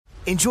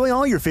Enjoy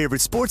all your favorite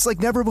sports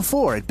like never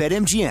before at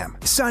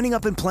BetMGM. Signing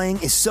up and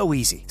playing is so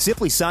easy.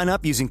 Simply sign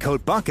up using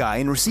code Buckeye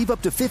and receive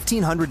up to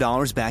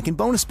 $1,500 back in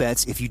bonus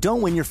bets if you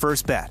don't win your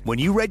first bet. When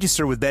you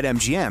register with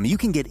BetMGM, you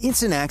can get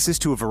instant access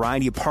to a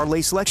variety of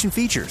parlay selection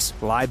features,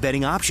 live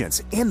betting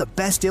options, and the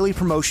best daily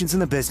promotions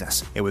in the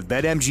business. And with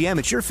BetMGM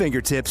at your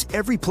fingertips,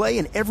 every play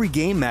and every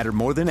game matter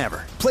more than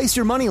ever. Place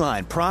your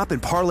moneyline, prop,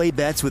 and parlay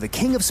bets with the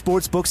king of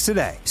sportsbooks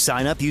today.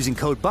 Sign up using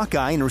code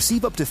Buckeye and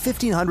receive up to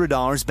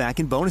 $1,500 back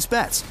in bonus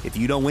bets if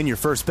you don't win your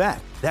first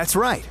bet. That's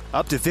right,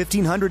 up to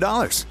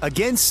 $1,500.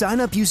 Again, sign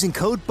up using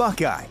code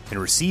Buckeye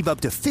and receive up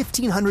to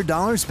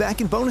 $1,500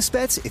 back in bonus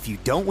bets if you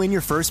don't win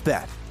your first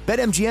bet.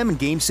 BetMGM and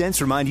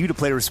GameSense remind you to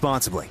play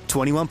responsibly.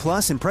 21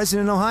 plus and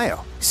present in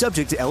Ohio.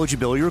 Subject to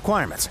eligibility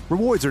requirements.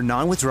 Rewards are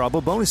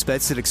non-withdrawable bonus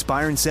bets that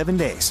expire in 7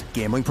 days.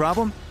 Gambling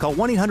problem? Call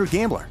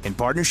 1-800-GAMBLER in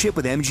partnership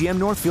with MGM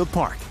Northfield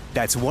Park.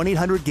 That's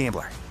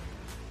 1-800-GAMBLER.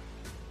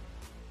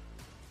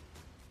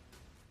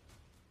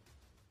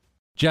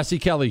 Jesse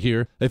Kelly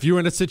here. If you're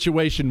in a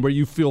situation where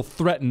you feel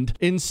threatened,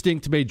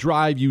 instinct may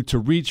drive you to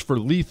reach for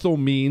lethal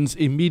means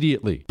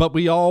immediately. But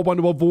we all want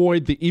to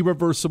avoid the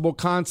irreversible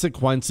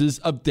consequences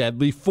of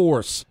deadly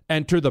force.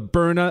 Enter the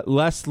Byrna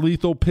less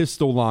lethal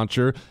pistol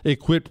launcher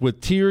equipped with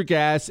tear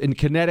gas and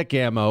kinetic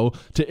ammo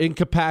to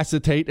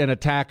incapacitate an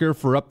attacker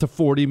for up to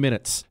 40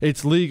 minutes.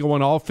 It's legal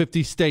in all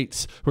 50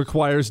 states,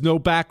 requires no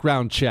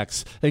background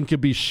checks, and can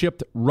be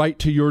shipped right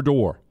to your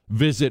door.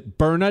 Visit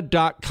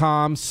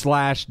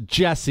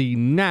Byrna.com/Jesse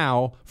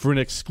now for an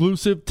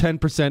exclusive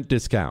 10%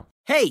 discount.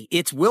 Hey,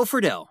 it's Will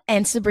Friedle.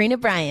 And Sabrina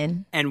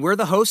Bryan. And we're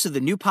the hosts of the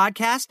new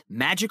podcast,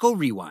 Magical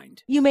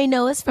Rewind. You may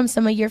know us from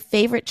some of your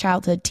favorite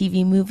childhood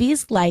TV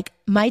movies like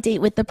My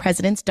Date with the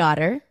President's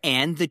Daughter.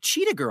 And the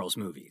Cheetah Girls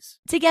movies.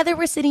 Together,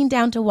 we're sitting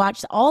down to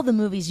watch all the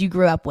movies you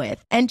grew up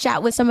with and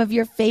chat with some of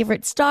your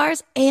favorite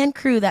stars and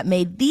crew that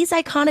made these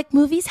iconic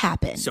movies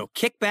happen. So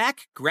kick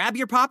back, grab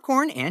your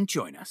popcorn, and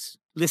join us.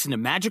 Listen to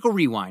Magical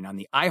Rewind on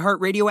the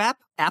iHeartRadio app,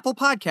 Apple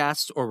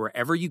Podcasts, or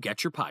wherever you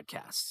get your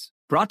podcasts.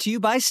 Brought to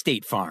you by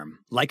State Farm.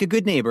 Like a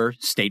good neighbor,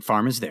 State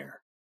Farm is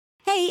there.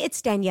 Hey,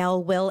 it's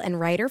Danielle, Will, and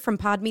Ryder from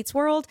Pod Meets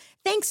World.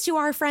 Thanks to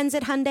our friends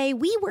at Hyundai,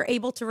 we were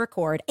able to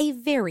record a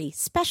very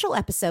special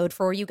episode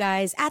for you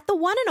guys at the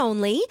one and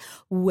only,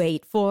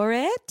 wait for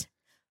it,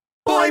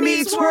 Boy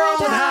Meets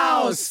World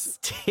House!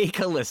 Take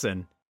a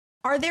listen.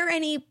 Are there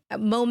any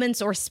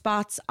moments or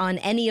spots on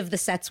any of the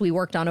sets we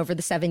worked on over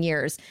the 7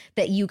 years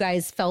that you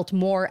guys felt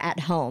more at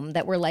home,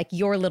 that were like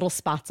your little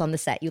spots on the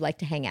set you like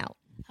to hang out?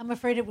 I'm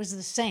afraid it was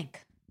the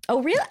sink.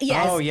 Oh, really?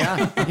 Yes. Oh, yeah.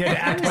 You had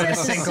to act by the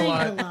sink a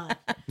lot.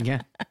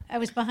 Yeah. I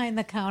was behind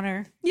the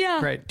counter.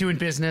 Yeah. Right. Doing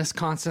business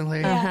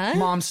constantly. Uh-huh.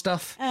 Mom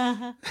stuff.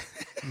 And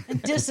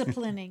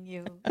disciplining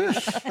you in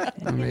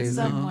Amazing.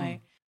 some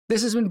way.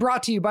 This has been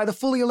brought to you by the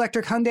fully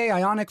electric Hyundai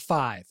Ioniq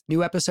 5.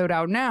 New episode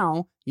out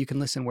now. You can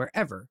listen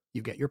wherever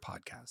you get your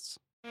podcasts.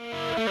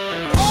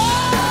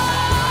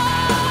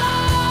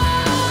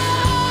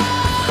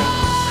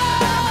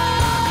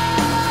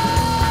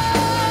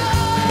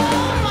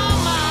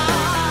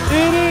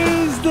 It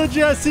is the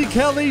Jesse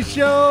Kelly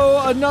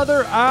Show.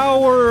 Another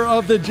hour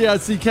of the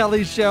Jesse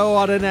Kelly Show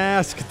on an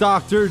Ask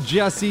Dr.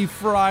 Jesse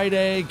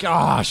Friday.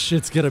 Gosh,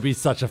 it's going to be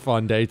such a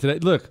fun day today.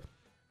 Look,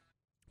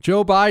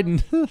 Joe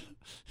Biden,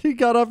 he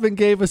got up and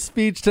gave a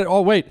speech to...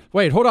 Oh, wait,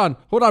 hold on.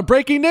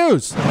 Breaking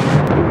news.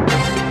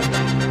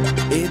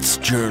 It's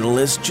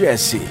journalist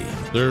Jesse.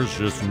 There's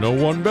just no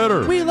one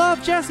better. We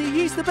love Jesse.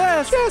 He's the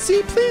best.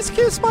 Jesse, please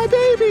kiss my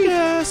baby.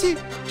 Jesse.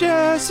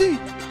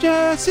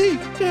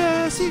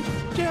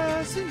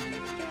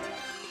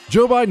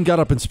 Joe Biden got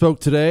up and spoke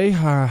today.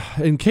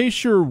 In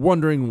case you're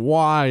wondering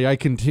why I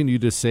continue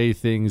to say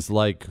things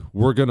like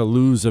we're going to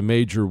lose a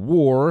major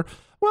war,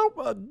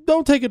 well,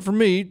 don't take it from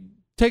me.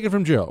 Take it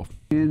from Joe.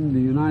 In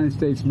the United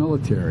States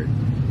military,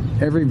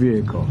 every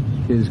vehicle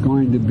is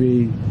going to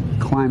be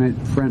climate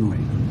friendly.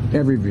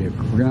 Every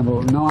vehicle. We're going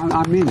to have no,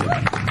 I mean it.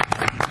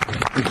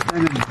 We're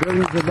spending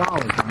billions of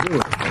dollars to do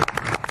it.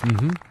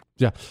 Mm-hmm.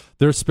 Yeah,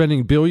 they're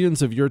spending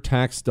billions of your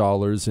tax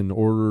dollars in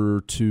order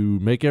to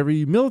make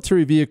every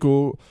military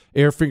vehicle,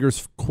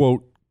 Airfingers,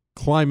 quote,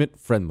 climate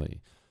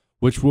friendly,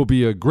 which will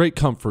be a great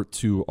comfort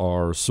to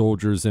our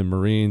soldiers and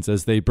Marines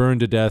as they burn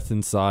to death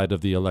inside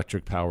of the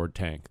electric-powered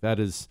tank. That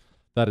is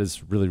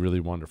really, really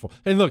wonderful.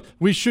 And look,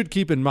 we should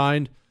keep in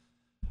mind,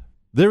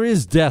 there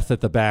is death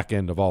at the back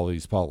end of all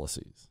these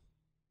policies.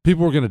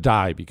 People are going to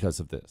die because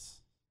of this.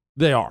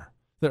 They are.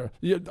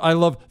 I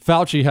love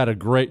Fauci had a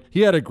great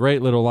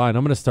little line.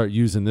 I'm going to start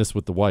using this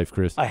with the wife,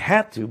 Chris. I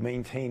had to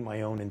maintain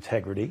my own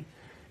integrity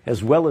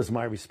as well as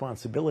my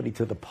responsibility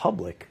to the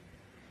public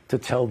to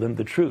tell them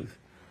the truth.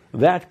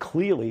 That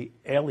clearly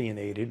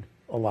alienated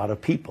a lot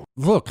of people.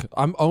 Look,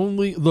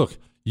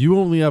 you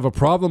only have a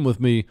problem with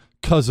me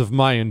because of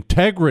my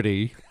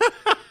integrity.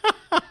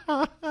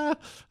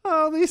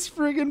 Oh, these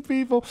friggin'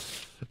 people.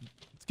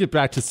 Let's get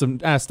back to some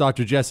Ask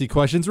Dr. Jesse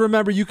questions.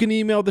 Remember, you can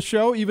email the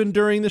show even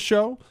during the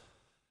show.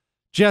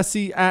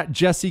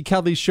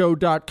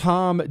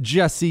 Jesse@jessekellyshow.com.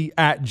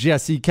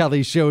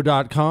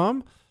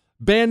 Jesse@jessekellyshow.com.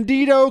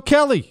 Bandito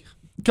Kelly.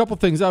 a couple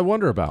things I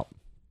wonder about.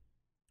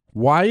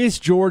 Why is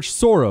George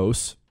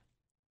Soros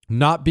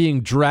not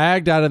being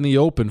dragged out in the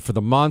open for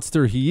the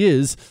monster he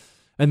is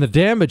and the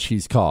damage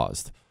he's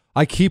caused?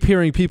 I keep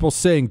hearing people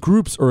saying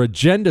groups or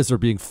agendas are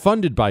being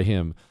funded by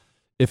him.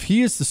 If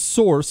he is the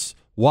source,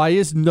 why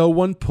is no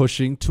one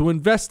pushing to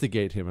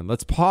investigate him? And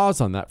let's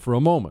pause on that for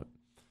a moment.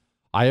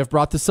 I have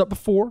brought this up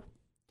before.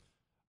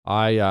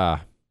 I'm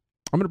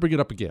going to bring it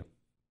up again.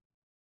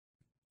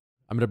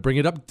 I'm going to bring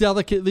it up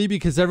delicately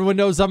because everyone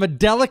knows I'm a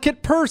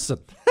delicate person.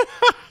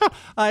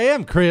 I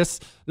am, Chris.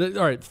 All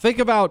right, think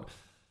about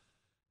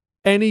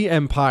any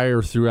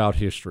empire throughout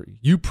history.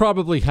 You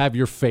probably have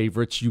your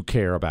favorites you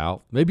care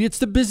about. Maybe it's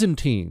the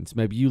Byzantines.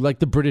 Maybe you like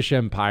the British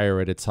Empire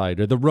at its height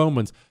or the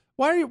Romans.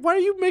 Why are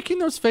you making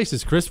those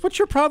faces, Chris? What's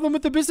your problem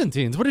with the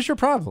Byzantines? What is your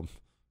problem?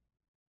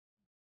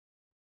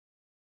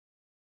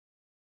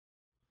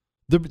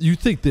 You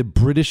think the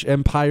British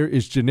Empire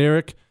is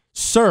generic?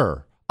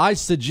 Sir, I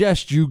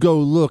suggest you go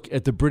look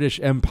at the British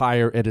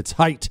Empire at its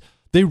height.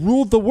 They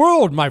ruled the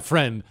world, my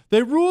friend.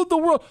 They ruled the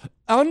world.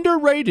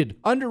 Underrated.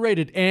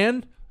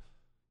 And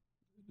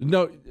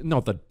no,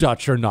 the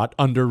Dutch are not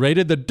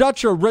underrated. The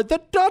Dutch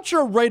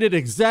are rated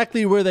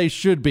exactly where they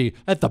should be,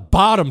 at the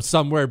bottom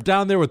somewhere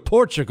down there with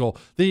Portugal.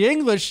 The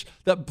English,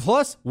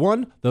 plus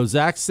one, those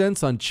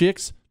accents on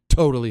chicks,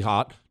 totally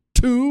hot.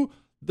 Two,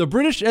 the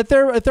British at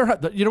their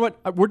you know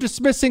what? We're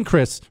dismissing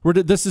Chris.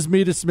 This is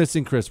me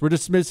dismissing Chris. We're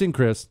dismissing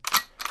Chris.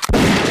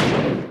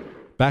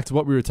 Back to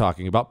what we were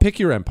talking about. Pick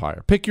your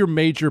empire. Pick your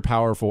major,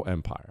 powerful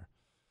empire.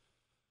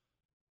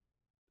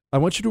 I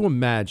want you to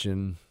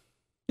imagine.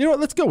 You know what?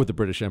 Let's go with the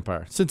British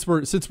Empire. Since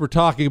we're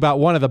talking about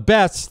one of the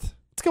best,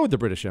 let's go with the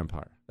British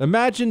Empire.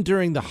 Imagine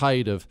during the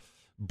height of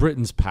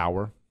Britain's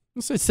power,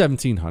 let's say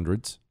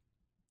 1700s.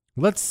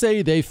 Let's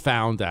say they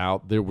found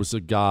out there was a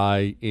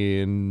guy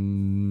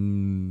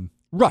in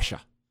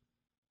Russia.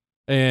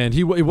 And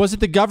he wasn't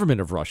the government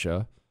of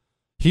Russia.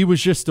 He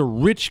was just a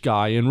rich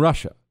guy in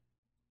Russia.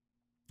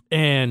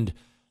 And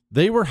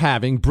they were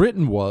having,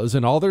 Britain was,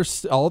 and all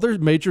their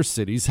major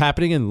cities,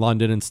 happening in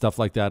London and stuff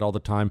like that all the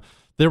time.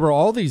 There were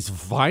all these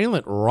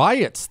violent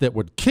riots that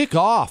would kick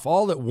off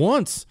all at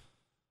once.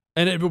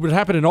 And it would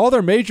happen in all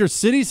their major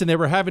cities, and they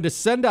were having to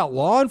send out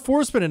law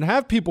enforcement and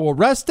have people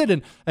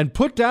arrested and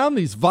put down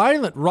these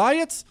violent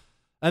riots.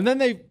 And then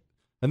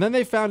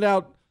they found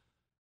out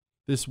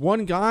this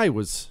one guy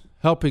was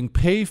helping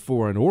pay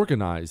for and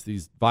organize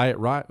these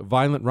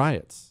violent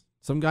riots.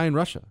 Some guy in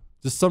Russia.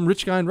 Just some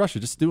rich guy in Russia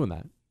just doing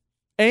that.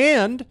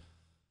 And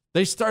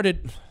they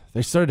started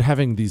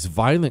having these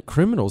violent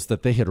criminals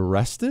that they had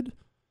arrested.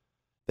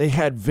 They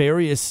had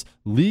various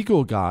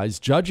legal guys,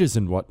 judges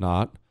and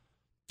whatnot,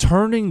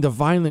 turning the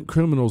violent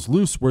criminals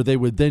loose where they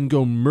would then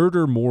go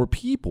murder more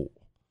people.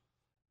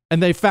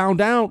 And they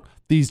found out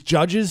these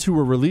judges who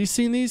were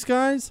releasing these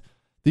guys,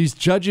 these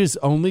judges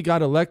only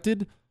got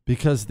elected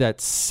because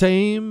that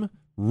same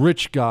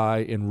rich guy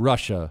in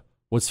Russia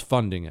was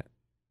funding it.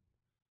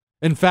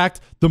 In fact,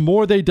 the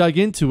more they dug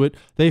into it,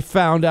 they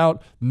found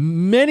out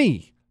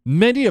many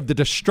of the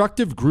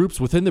destructive groups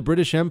within the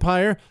British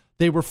Empire,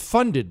 they were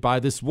funded by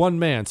this one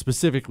man,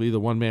 specifically the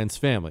one man's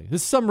family.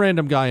 This is some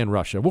random guy in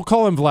Russia. We'll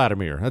call him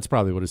Vladimir. That's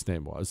probably what his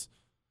name was.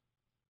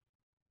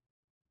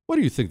 What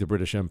do you think the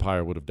British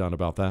Empire would have done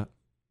about that?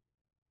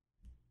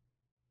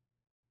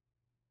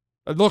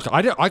 Look,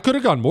 I could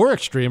have gone more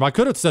extreme. I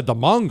could have said the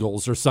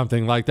Mongols or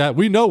something like that.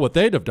 We know what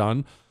they'd have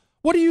done.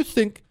 What do you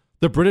think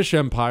the British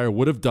Empire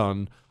would have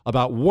done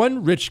about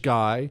one rich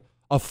guy,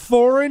 a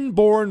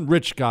foreign-born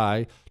rich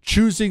guy,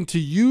 choosing to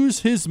use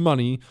his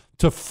money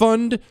to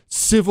fund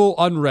civil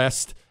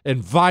unrest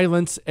and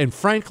violence and,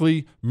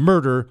 frankly,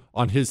 murder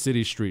on his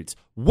city streets?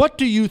 What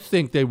do you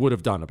think they would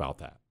have done about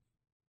that?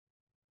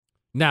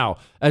 Now,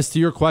 as to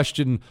your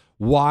question,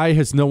 why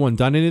has no one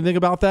done anything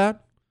about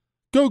that?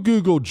 Go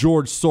Google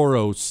George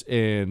Soros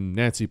and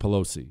Nancy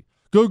Pelosi.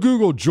 Go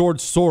Google George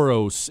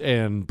Soros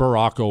and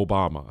Barack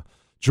Obama.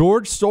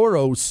 George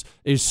Soros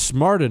is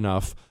smart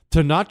enough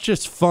to not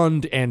just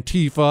fund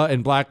Antifa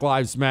and Black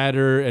Lives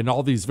Matter and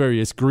all these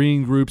various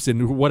green groups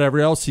and whatever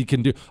else he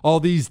can do. All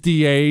these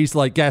DAs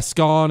like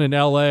Gascon in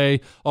LA,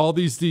 all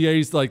these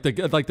DAs like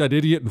that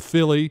idiot in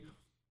Philly,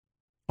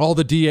 all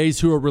the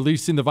DAs who are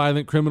releasing the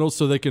violent criminals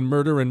so they can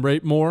murder and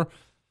rape more.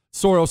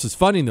 Soros is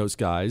funding those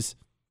guys.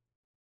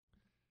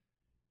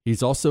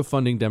 He's also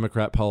funding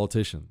Democrat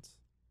politicians.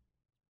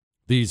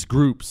 These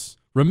groups.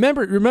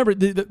 Remember,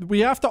 we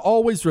have to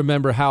always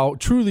remember how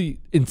truly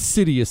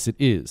insidious it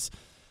is.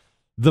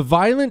 The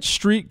violent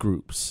street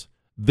groups,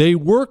 they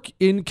work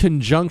in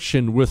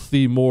conjunction with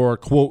the more,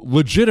 quote,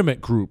 legitimate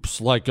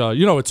groups. Like,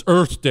 it's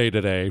Earth Day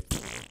today.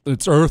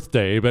 It's Earth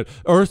Day, but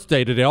Earth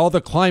Day today, all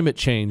the climate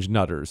change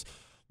nutters.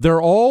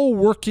 They're all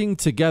working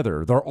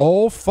together. They're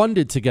all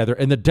funded together.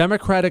 And the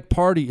Democratic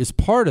Party is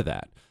part of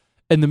that.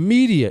 And the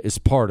media is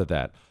part of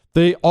that.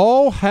 They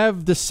all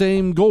have the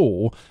same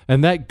goal,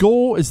 and that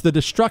goal is the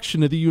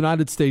destruction of the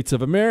United States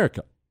of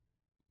America.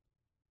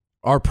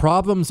 Our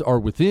problems are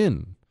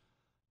within.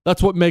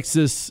 That's what makes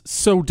this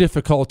so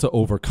difficult to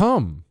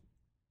overcome.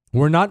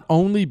 We're not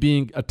only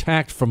being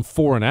attacked from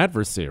foreign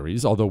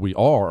adversaries, although we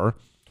are,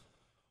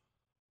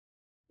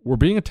 we're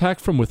being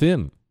attacked from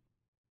within.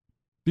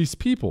 These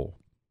people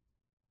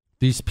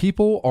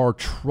are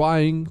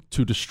trying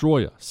to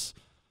destroy us.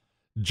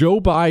 Joe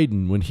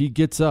Biden, when he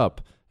gets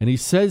up and he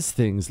says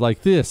things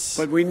like this.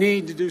 But we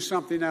need to do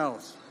something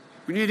else.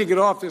 We need to get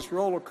off this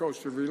roller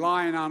coaster of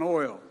relying on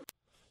oil.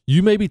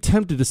 You may be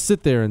tempted to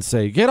sit there and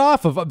say, get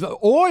off of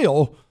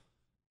oil?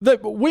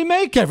 We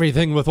make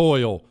everything with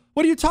oil.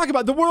 What are you talking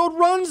about? The world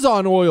runs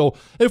on oil.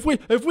 If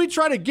we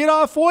try to get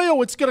off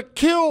oil, it's going to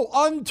kill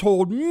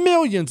untold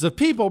millions of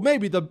people,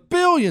 maybe the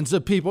billions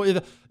of people.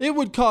 It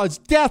would cause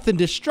death and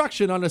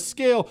destruction on a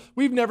scale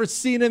we've never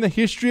seen in the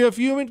history of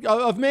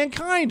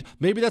mankind.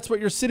 Maybe that's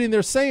what you're sitting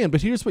there saying,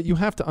 but here's what you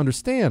have to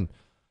understand.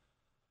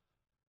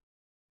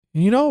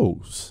 He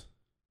knows.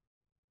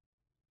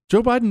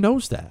 Joe Biden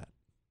knows that.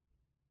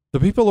 The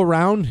people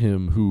around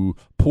him who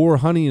pour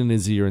honey in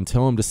his ear and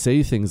tell him to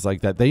say things like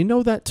that, they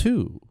know that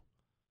too.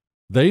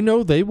 They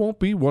know they won't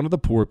be one of the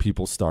poor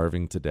people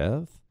starving to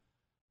death.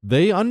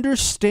 They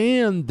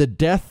understand the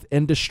death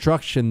and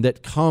destruction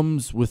that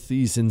comes with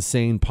these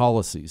insane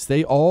policies.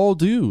 They all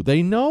do.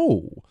 They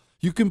know.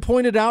 You can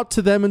point it out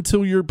to them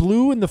until you're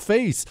blue in the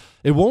face.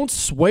 It won't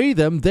sway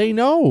them. They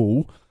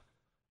know.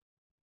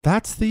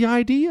 That's the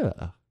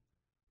idea.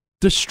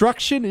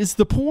 Destruction is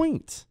the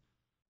point.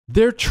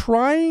 They're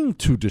trying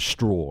to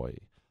destroy.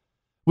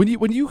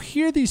 When you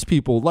hear these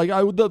people, like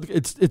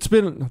it's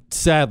been,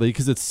 sadly,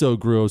 because it's so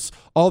gross,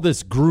 all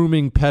this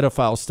grooming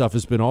pedophile stuff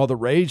has been all the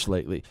rage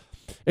lately.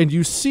 And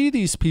you see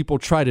these people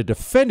try to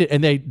defend it,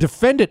 and they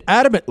defend it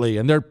adamantly,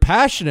 and they're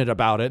passionate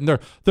about it, and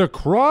they're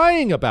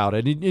crying about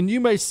it. And you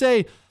may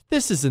say,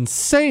 this is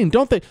insane.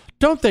 Don't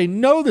they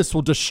know this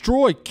will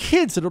destroy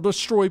kids? It'll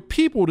destroy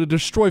people, it'll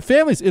destroy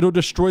families, it'll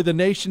destroy the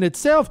nation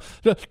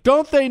itself.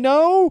 Don't they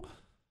know?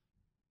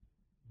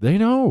 They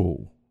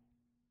know.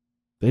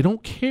 They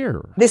don't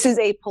care. This is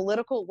a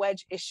political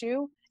wedge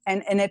issue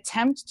and an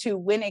attempt to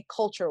win a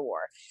culture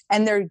war.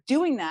 And they're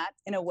doing that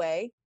in a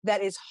way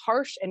that is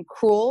harsh and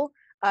cruel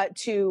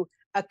to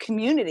a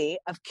community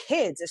of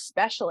kids,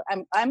 especially.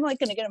 I'm like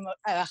going to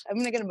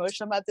get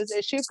emotional about this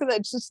issue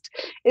because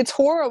it's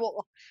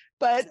horrible.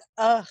 But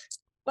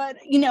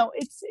you know,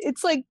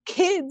 it's like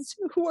kids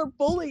who are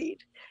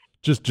bullied.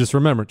 Just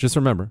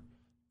remember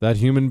that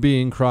human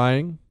being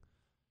crying.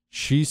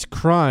 She's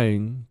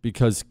crying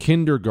because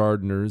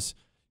kindergartners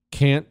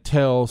can't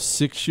tell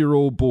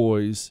 6-year-old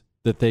boys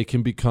that they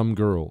can become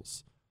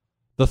girls.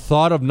 The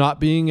thought of not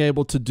being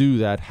able to do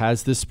that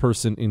has this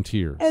person in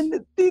tears.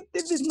 And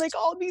like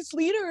all these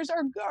leaders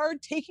are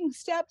taking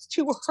steps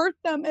to hurt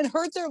them and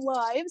hurt their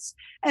lives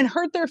and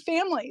hurt their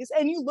families.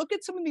 And you look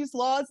at some of these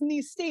laws in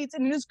these states,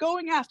 and it is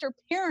going after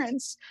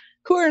parents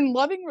who are in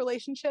loving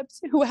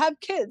relationships, who have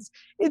kids.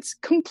 It's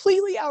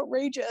completely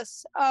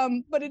outrageous.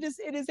 But it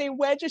is a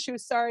wedge issue.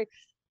 Sorry.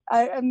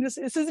 This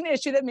is an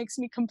issue that makes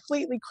me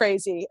completely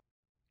crazy.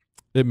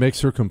 It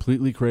makes her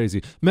completely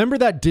crazy. Remember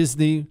that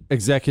Disney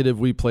executive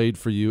we played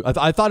for you?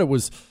 I thought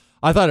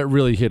it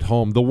really hit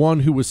home. The one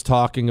who was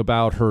talking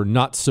about her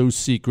not so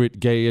secret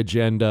gay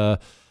agenda,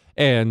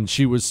 and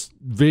she was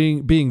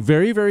being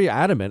very, very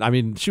adamant. I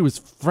mean, she was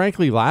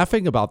frankly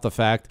laughing about the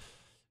fact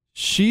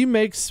she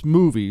makes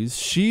movies,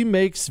 she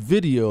makes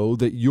video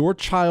that your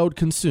child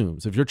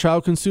consumes. If your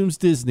child consumes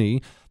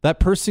Disney, that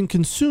person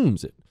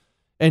consumes it.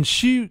 And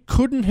she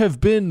couldn't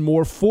have been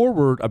more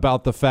forward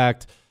about the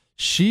fact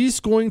she's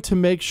going to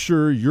make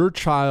sure your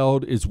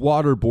child is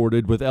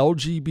waterboarded with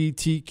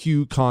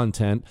LGBTQ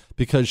content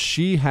because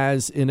she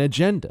has an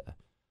agenda.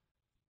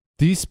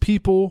 These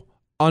people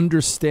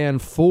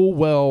understand full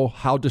well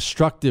how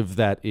destructive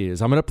that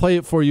is. I'm going to play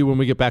it for you when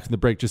we get back from the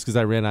break just because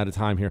I ran out of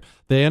time here.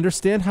 They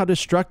understand how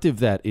destructive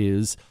that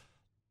is.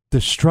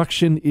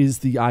 Destruction is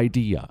the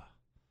idea.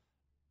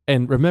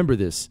 And remember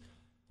this.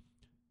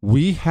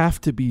 We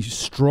have to be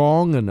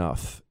strong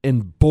enough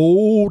and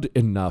bold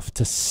enough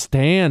to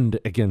stand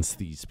against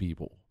these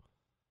people.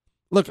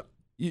 Look,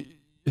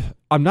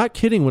 I'm not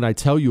kidding when I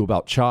tell you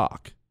about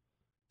chalk.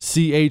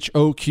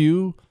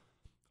 CHOQ.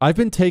 I've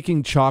been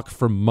taking chalk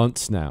for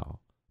months now.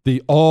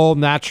 The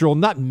all-natural,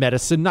 not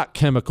medicine, not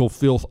chemical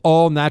filth,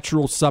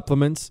 all-natural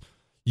supplements,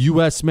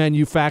 U.S.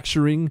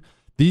 manufacturing.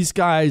 These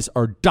guys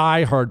are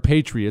diehard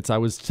patriots. I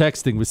was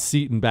texting with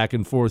Seaton back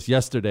and forth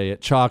yesterday at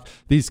chalk.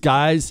 These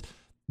guys,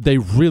 they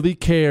really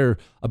care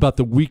about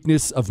the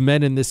weakness of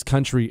men in this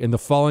country and the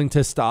falling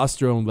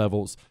testosterone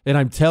levels. And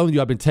I'm telling you,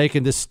 I've been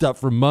taking this stuff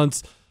for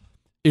months.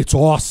 It's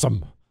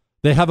awesome.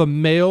 They have a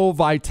male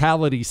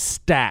vitality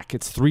stack.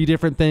 It's 3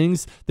 different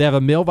things. They have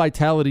a male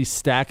vitality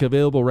stack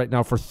available right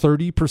now for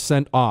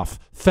 30% off.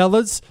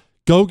 Fellas,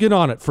 go get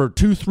on it for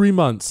 2-3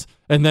 months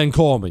and then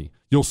call me.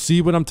 You'll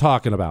see what I'm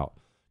talking about.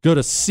 Go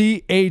to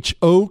CHOQ.com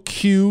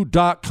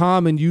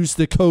and use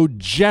the code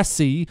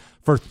Jesse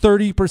for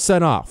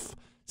 30% off.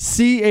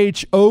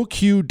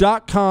 CHOQ.com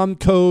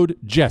code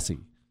Jesse.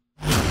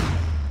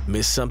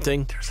 Miss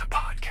something? There's a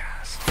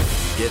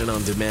podcast. Get it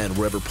on demand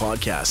wherever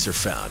podcasts are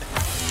found.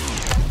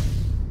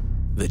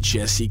 The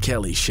Jesse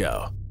Kelly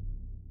Show.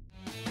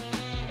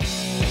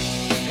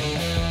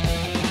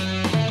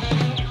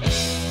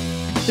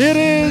 It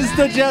is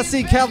the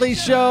Jesse Kelly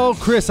Show.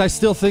 Chris, I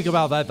still think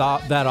about that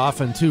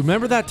often, too.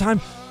 Remember that time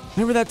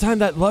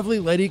that lovely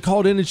lady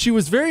called in, and she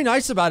was very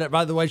nice about it,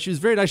 by the way. She was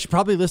very nice. She's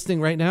probably listening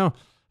right now.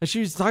 And she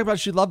was talking about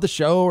she loved the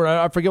show, or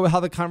I forget how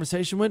the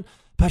conversation went.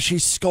 But she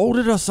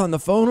scolded us on the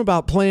phone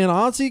about playing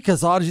Ozzy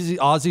because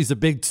Ozzy's a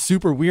big,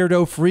 super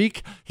weirdo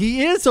freak.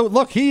 He is a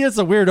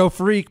weirdo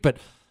freak, but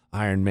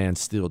Iron Man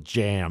still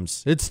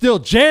jams. It still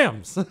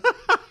jams.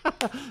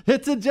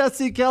 It's a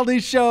Jesse Kelly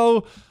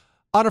Show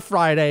on a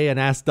Friday, and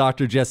Ask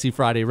Dr. Jesse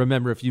Friday.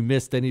 Remember, if you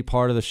missed any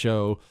part of the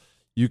show,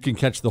 you can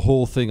catch the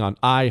whole thing on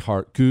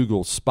iHeart,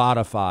 Google,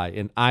 Spotify,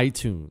 and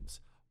iTunes.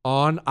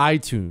 On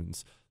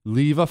iTunes,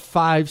 leave a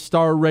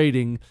 5-star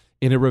rating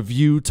in a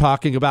review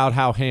talking about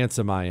how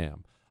handsome I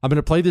am. I'm going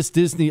to play this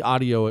Disney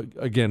audio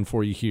again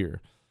for you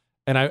here.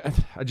 And I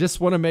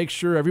just want to make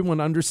sure everyone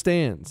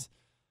understands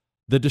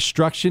the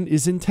destruction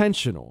is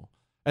intentional.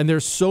 And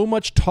there's so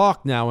much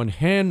talk now and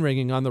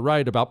hand-wringing on the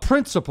right about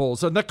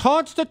principles and the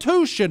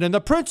Constitution and the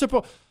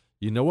principle.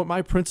 You know what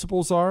my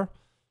principles are?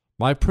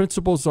 My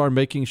principles are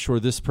making sure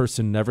this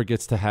person never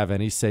gets to have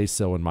any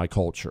say-so in my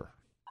culture.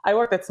 I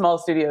worked at small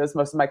studios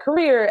most of my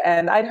career,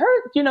 and I'd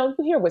heard, you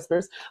hear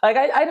whispers. Like,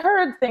 I'd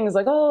heard things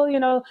like,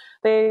 oh,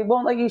 they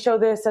won't let you show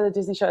this at a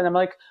Disney show. And I'm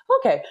like,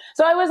 okay.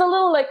 So I was a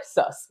little,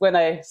 sus when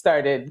I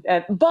started.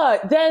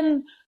 But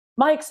then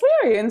my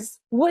experience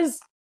was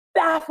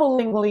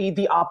bafflingly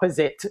the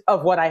opposite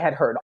of what I had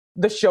heard.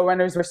 The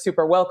showrunners were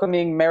super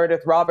welcoming.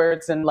 Meredith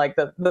Roberts and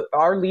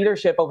our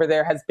leadership over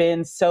there has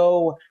been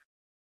so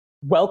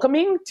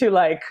welcoming to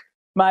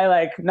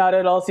my not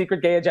at all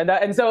secret gay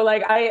agenda. And so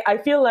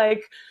I feel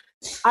like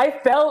I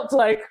felt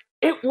like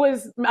it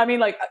was,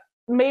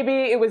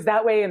 maybe it was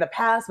that way in the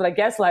past, but I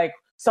guess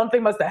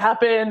something must have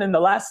happened in the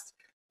last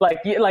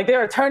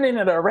they're turning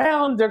it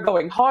around, they're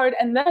going hard.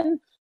 And then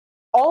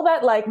all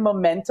that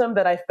momentum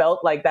that I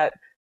felt, that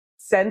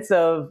sense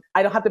of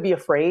I don't have to be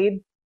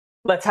afraid.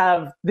 Let's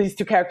have these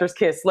two characters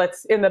kiss.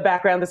 Let's in the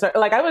background.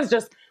 I was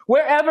just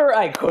wherever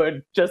I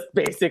could, just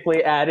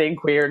basically adding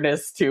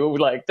queerness to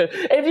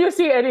if you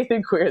see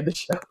anything queer in the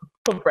show,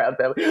 I'm proud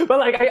of them.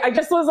 But I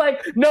just was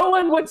no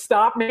one would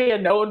stop me,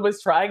 and no one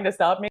was trying to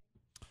stop me.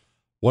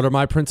 What are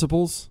my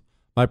principles?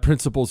 My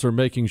principles are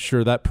making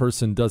sure that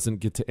person doesn't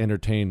get to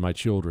entertain my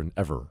children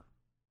ever.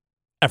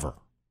 Ever.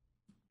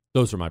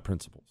 Those are my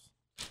principles.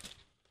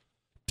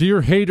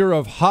 Dear hater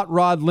of Hot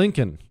Rod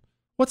Lincoln.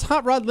 What's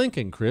Hot Rod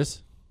Lincoln,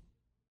 Chris?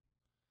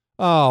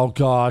 Oh,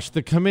 gosh,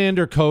 the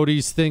Commander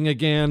Cody's thing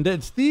again.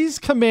 These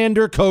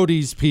Commander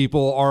Cody's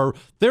people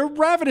they're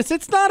ravenous.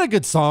 It's not a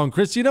good song,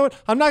 Chris. You know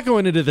what? I'm not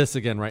going into this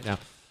again right now.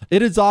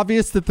 It is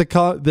obvious that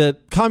that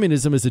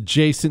communism is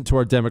adjacent to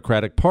our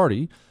Democratic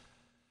Party.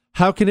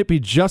 How can it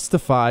be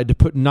justified to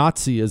put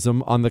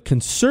Nazism on the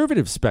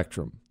conservative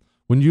spectrum?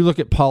 When you look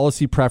at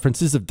policy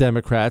preferences of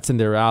Democrats and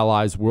their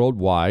allies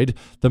worldwide,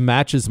 the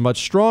match is much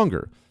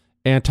stronger.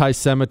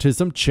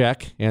 Anti-Semitism,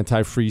 check.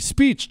 Anti-free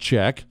speech,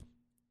 check.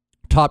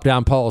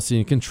 Top-down policy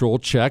and control,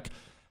 check.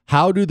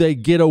 How do they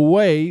get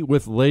away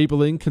with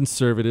labeling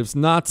conservatives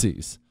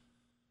Nazis?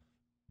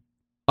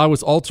 I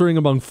was altering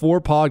among 4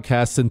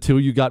 podcasts until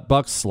you got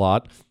Buck's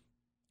slot.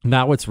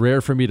 Now it's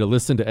rare for me to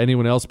listen to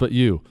anyone else but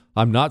you.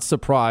 I'm not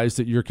surprised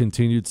at your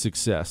continued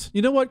success.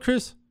 You know what,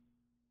 Chris?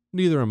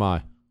 Neither am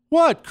I.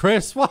 What,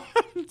 Chris? What?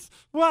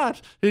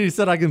 What? He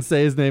said I can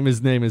say his name.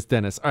 His name is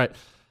Dennis. All right.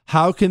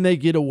 How can they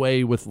get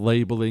away with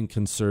labeling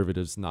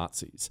conservatives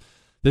Nazis?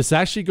 This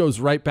actually goes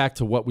right back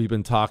to what we've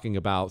been talking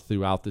about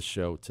throughout the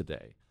show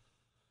today,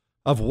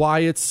 of why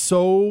it's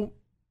so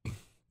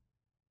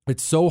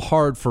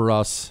hard for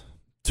us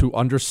to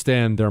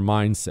understand their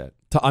mindset,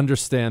 to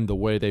understand the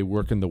way they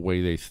work and the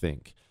way they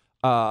think.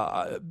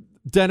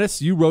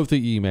 Dennis, you wrote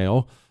the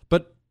email,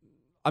 but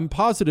I'm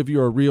positive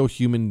you're a real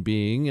human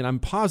being, and I'm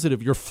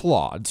positive you're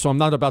flawed. So I'm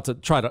not about to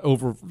try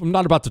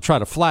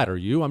to flatter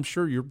you. I'm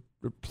sure you're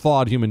a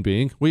flawed human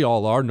being. We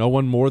all are. No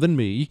one more than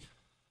me.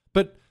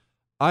 But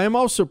I am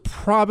also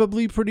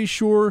probably pretty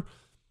sure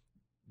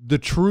the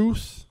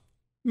truth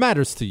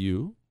matters to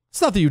you.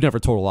 It's not that you've never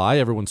told a lie.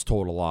 Everyone's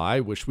told a lie.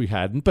 Wish we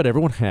hadn't, but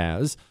everyone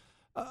has.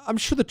 I'm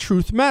sure the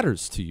truth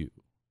matters to you.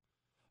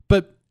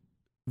 But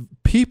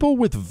people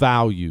with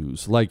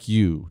values like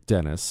you,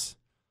 Dennis,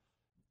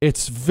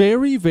 it's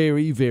very,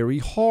 very, very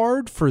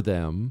hard for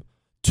them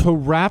to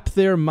wrap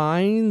their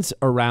minds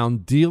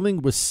around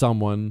dealing with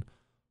someone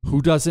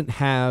who doesn't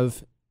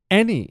have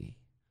any.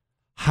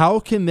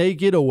 How can they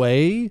get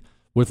away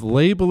with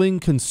labeling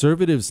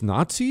conservatives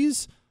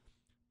Nazis?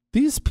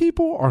 These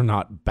people are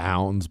not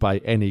bound by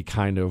any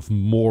kind of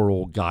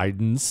moral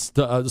guidance,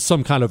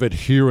 some kind of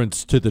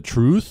adherence to the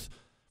truth.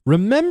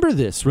 Remember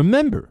this.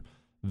 Remember,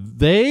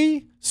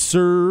 they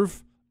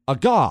serve a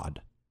god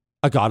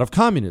of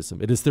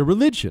communism. It is their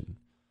religion.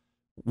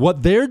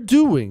 What they're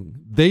doing,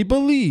 they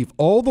believe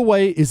all the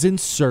way is in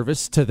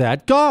service to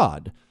that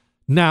god.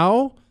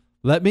 Now,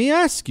 let me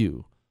ask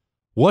you,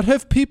 what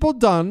have people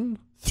done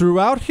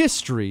throughout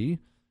history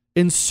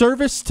in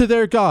service to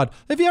their god?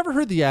 Have you ever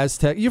heard the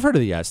Aztec? You've heard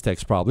of the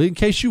Aztecs probably. In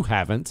case you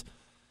haven't,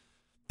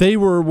 They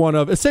were one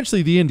of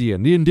essentially the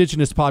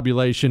indigenous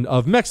population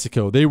of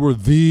Mexico. They were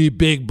the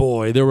big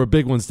boy. There were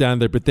big ones down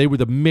there, but they were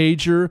the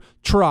major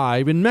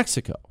tribe in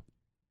Mexico.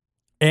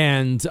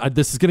 And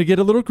this is going to get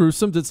a little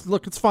gruesome.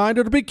 It's fine.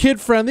 It'll be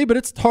kid friendly, but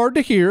it's hard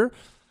to hear.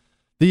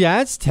 The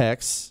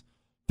Aztecs,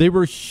 they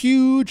were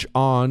huge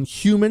on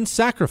human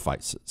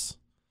sacrifices.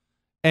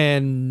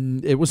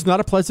 And it was not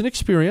a pleasant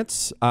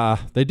experience.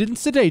 They didn't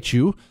sedate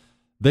you.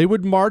 They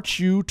would march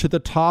you to the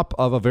top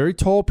of a very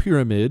tall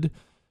pyramid.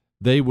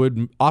 They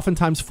would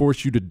oftentimes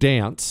force you to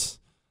dance.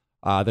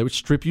 They would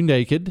strip you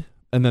naked,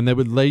 and then they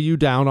would lay you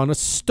down on a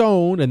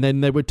stone, and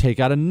then they would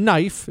take out a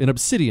knife, an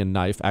obsidian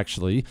knife,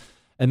 actually,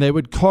 and they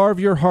would carve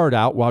your heart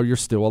out while you're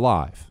still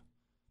alive.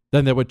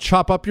 Then they would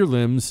chop up your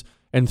limbs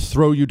and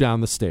throw you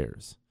down the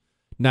stairs.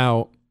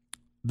 Now,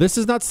 this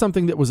is not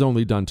something that was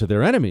only done to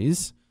their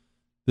enemies.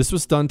 This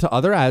was done to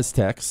other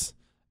Aztecs,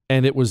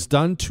 and it was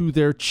done to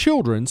their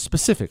children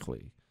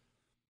specifically.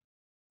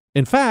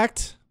 In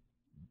fact,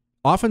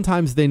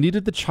 oftentimes they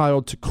needed the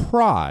child to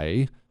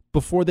cry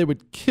before they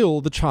would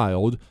kill the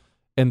child,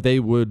 and they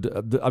would,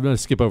 I'm going to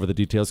skip over the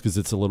details because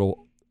it's a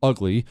little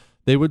ugly.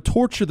 They would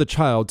torture the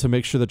child to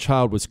make sure the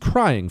child was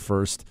crying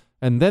first,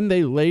 and then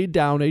they laid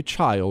down a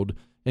child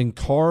and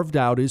carved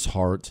out his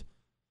heart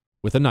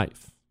with a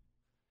knife.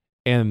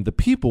 And the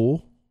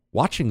people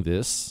watching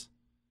this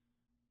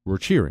were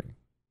cheering.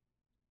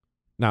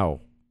 Now,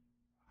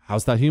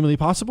 how's that humanly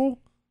possible?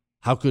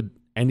 How could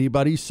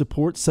anybody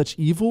support such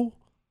evil?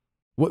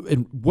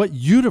 In what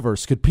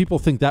universe could people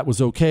think that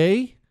was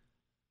okay?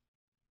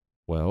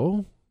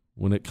 Well,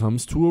 when it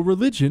comes to a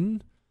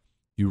religion,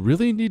 you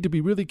really need to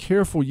be really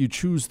careful you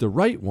choose the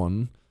right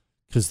one,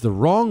 because the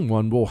wrong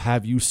one will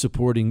have you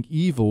supporting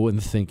evil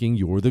and thinking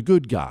you're the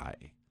good guy.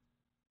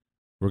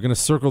 We're going to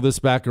circle this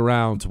back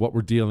around to what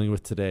we're dealing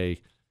with today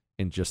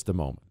in just a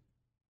moment.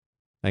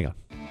 Hang on.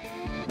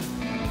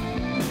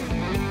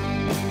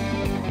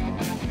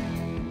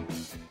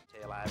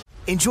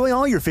 Enjoy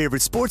all your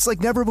favorite sports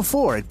like never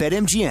before at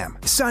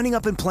BetMGM. Signing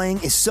up and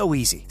playing is so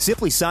easy.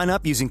 Simply sign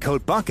up using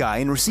code Buckeye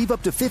and receive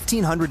up to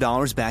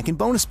 $1,500 back in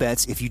bonus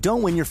bets if you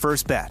don't win your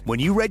first bet. When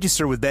you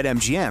register with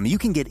BetMGM, you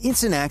can get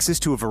instant access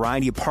to a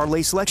variety of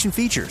parlay selection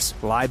features,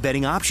 live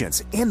betting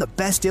options, and the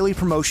best daily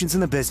promotions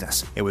in the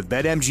business. And with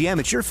BetMGM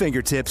at your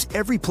fingertips,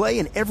 every play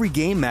and every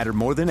game matter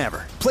more than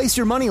ever. Place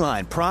your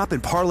moneyline, prop,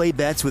 and parlay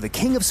bets with the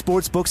king of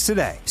sportsbooks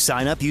today.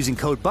 Sign up using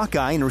code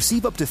Buckeye and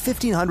receive up to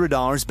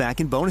 $1,500 back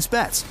in bonus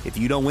bets if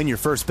you don't win your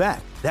first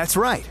bet. That's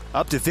right,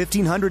 up to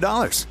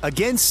 $1,500.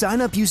 Again, sign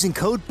up using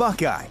code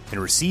Buckeye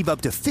and receive up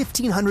to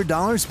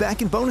 $1,500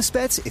 back in bonus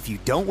bets if you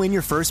don't win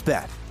your first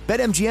bet.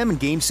 BetMGM and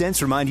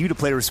GameSense remind you to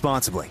play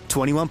responsibly.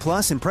 21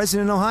 plus and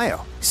present in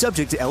Ohio.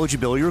 Subject to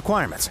eligibility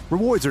requirements.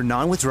 Rewards are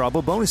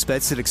non-withdrawable bonus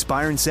bets that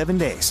expire in 7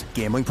 days.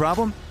 Gambling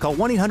problem? Call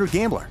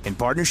 1-800-GAMBLER in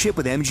partnership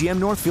with MGM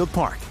Northfield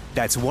Park.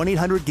 That's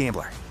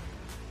 1-800-GAMBLER.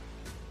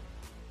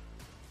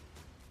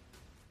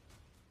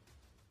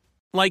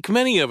 Like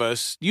many of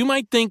us, you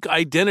might think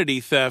identity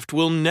theft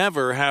will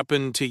never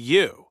happen to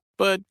you.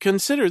 But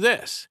consider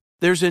this.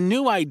 There's a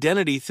new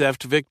identity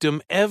theft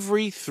victim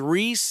every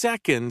 3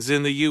 seconds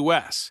in the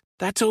U.S.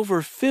 That's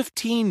over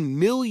 15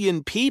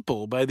 million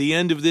people by the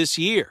end of this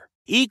year,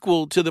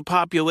 equal to the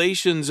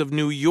populations of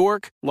New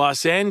York,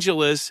 Los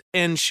Angeles,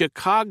 and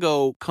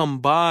Chicago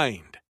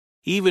combined.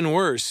 Even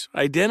worse,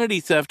 identity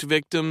theft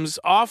victims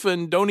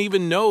often don't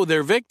even know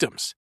they're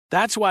victims.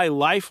 That's why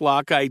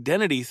LifeLock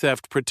Identity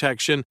Theft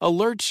Protection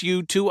alerts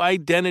you to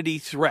identity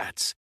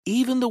threats,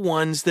 even the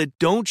ones that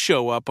don't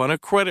show up on a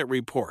credit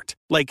report,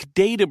 like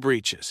data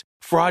breaches,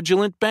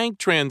 fraudulent bank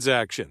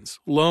transactions,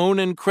 loan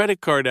and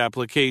credit card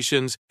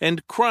applications,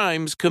 and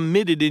crimes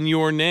committed in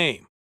your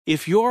name.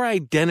 If your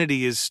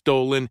identity is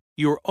stolen,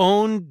 your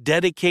own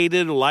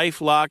dedicated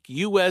LifeLock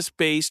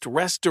US-based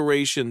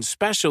restoration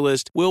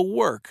specialist will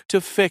work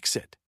to fix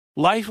it.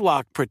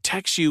 LifeLock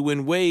protects you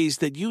in ways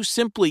that you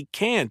simply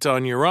can't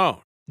on your own.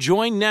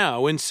 Join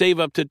now and save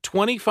up to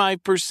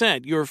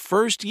 25% your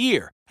first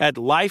year at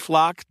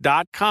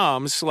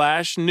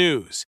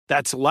LifeLock.com/news.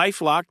 That's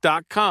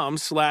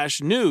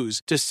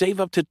LifeLock.com/news to save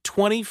up to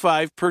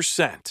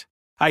 25%.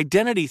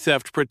 Identity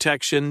theft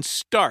protection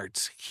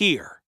starts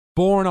here.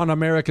 Born on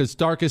America's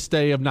darkest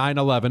day of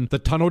 9/11, the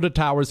Tunnel to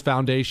Towers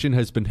Foundation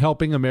has been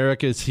helping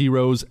America's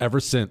heroes ever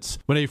since.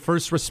 When a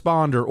first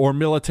responder or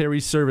military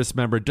service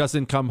member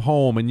doesn't come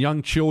home and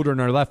young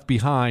children are left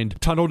behind,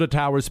 Tunnel to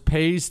Towers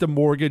pays the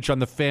mortgage on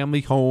the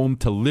family home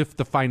to lift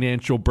the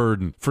financial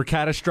burden. For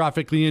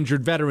catastrophically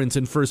injured veterans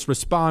and first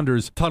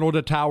responders, Tunnel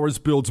to Towers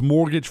builds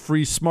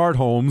mortgage-free smart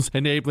homes,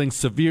 enabling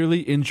severely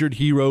injured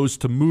heroes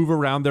to move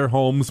around their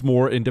homes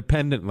more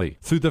independently.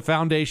 Through the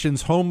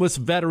foundation's Homeless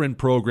Veteran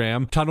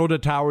Program, Tunnel Tunnel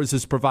to Towers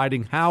is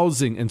providing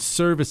housing and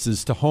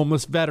services to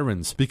homeless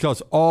veterans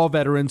because all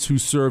veterans who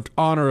served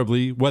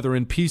honorably, whether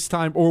in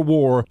peacetime or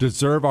war,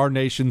 deserve our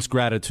nation's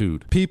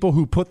gratitude. People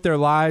who put their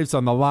lives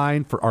on the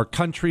line for our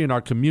country and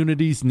our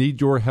communities need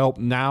your help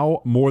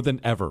now more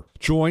than ever.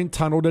 Join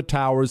Tunnel to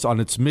Towers on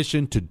its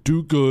mission to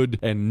do good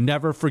and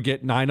never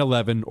forget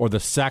 9/11 or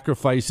the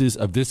sacrifices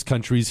of this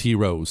country's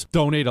heroes.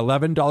 Donate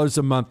 $11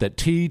 a month at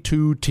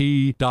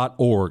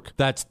T2T.org.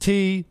 That's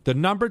T, the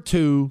number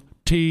 2,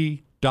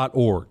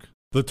 T.org.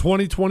 The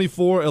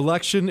 2024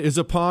 election is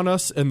upon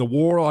us, and the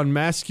war on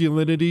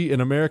masculinity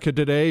in America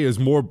today is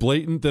more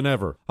blatant than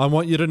ever. I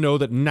want you to know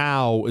that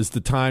now is the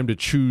time to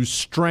choose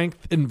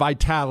strength and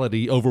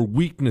vitality over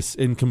weakness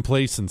and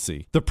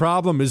complacency. The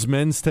problem is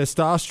men's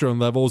testosterone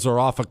levels are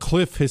off a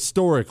cliff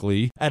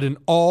historically at an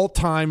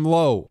all-time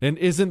low. And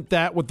isn't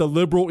that what the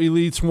liberal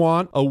elites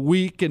want? A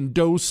weak and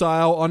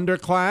docile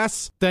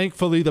underclass?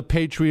 Thankfully, the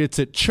patriots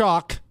at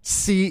CHOQ,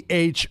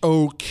 CHOQ,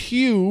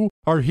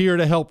 are here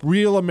to help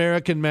real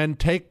American men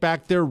take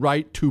back their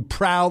right to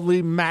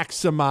proudly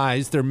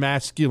maximize their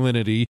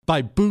masculinity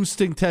by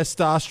boosting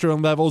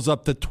testosterone levels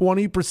up to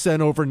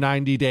 20% over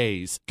 90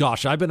 days.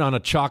 Gosh, I've been on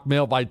a CHOQ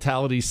male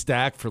vitality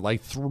stack for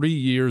like 3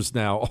 years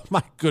now. Oh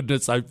my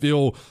goodness, I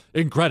feel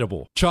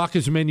incredible. CHOQ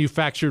is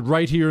manufactured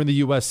right here in the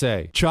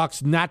USA.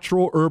 CHOQ's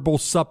natural herbal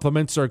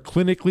supplements are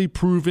clinically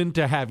proven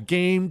to have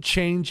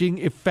game-changing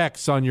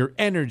effects on your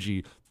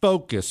energy,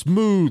 focus,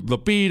 mood,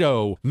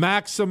 libido.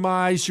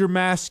 Maximize your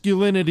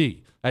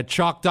masculinity at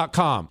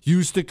CHOQ.com.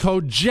 Use the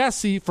code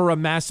Jesse for a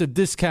massive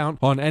discount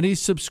on any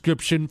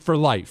subscription for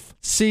life.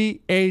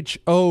 CHOQ.com,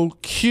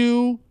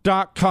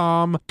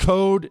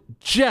 code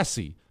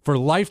Jesse for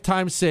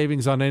lifetime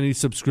savings on any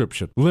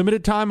subscription.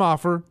 Limited time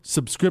offer.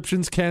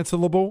 Subscriptions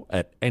cancelable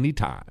at any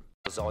time.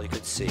 That's all you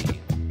could see.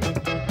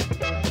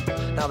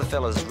 Now the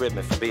fellas ribbed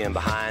me for being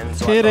behind.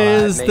 So it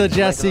is the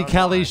Jesse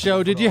Kelly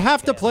Show. Did you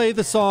have to play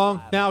the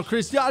song? Now,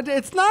 Chris,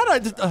 it's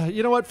not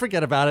you know what?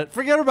 Forget about it.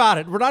 Forget about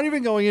it. We're not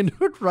even going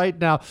into it right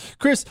now.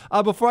 Chris,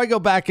 before I go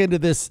back into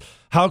this,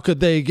 how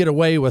could they get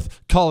away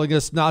with calling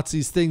us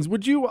Nazis things?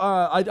 Would you,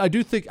 I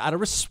do think out of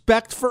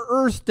respect for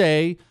Earth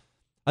Day,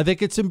 I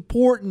think it's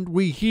important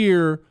we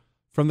hear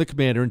from the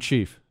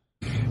Commander-in-Chief.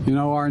 You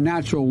know, our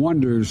natural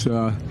wonders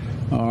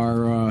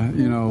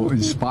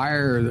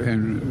inspire,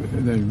 and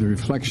the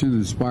reflection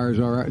inspires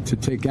our to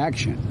take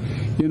action.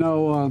 You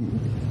know,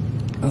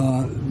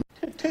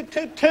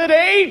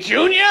 today,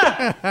 Junior.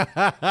 All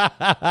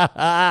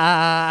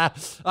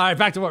right,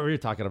 back to what we were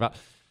talking about.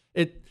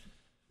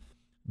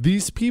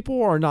 These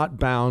people are not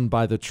bound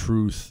by the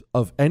truth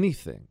of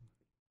anything.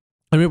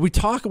 I mean, we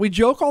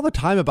joke all the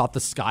time about the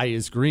sky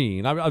is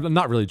green. I'm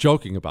not really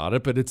joking about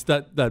it, but it's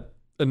that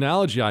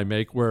analogy I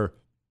make where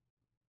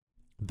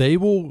they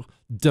will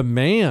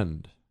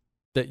demand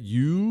that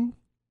you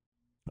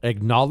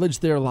acknowledge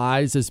their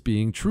lies as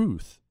being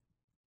truth.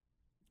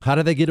 How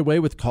do they get away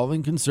with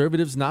calling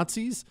conservatives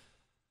Nazis?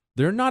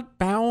 They're not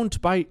bound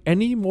by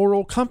any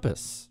moral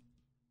compass.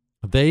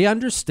 They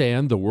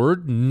understand the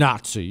word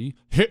Nazi,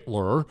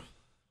 Hitler.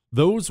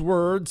 Those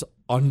words,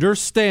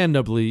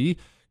 understandably,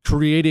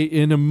 create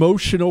an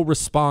emotional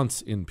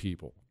response in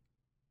people.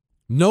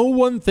 No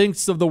one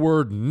thinks of the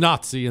word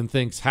Nazi and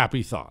thinks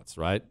happy thoughts,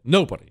 right?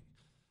 Nobody.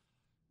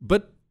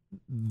 But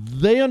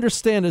they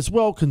understand as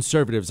well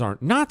conservatives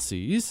aren't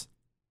Nazis.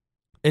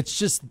 It's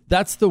just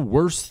that's the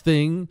worst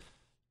thing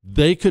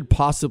they could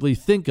possibly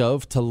think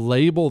of to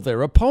label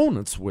their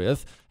opponents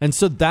with. And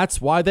so that's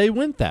why they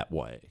went that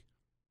way.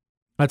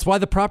 That's why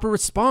the proper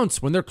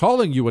response when they're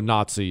calling you a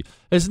Nazi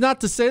is not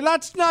to say,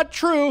 that's not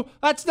true.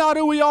 That's not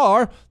who we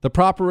are. The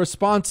proper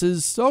response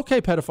is,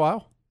 okay,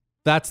 pedophile.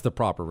 That's the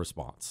proper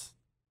response.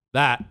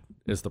 That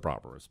is the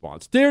proper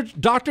response. Dear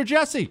Dr.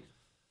 Jesse,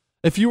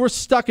 if you were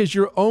stuck as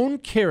your own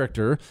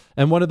character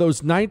in one of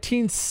those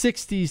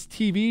 1960s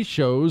TV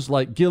shows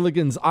like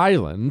Gilligan's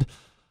Island,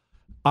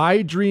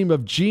 I Dream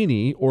of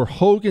Jeannie, or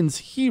Hogan's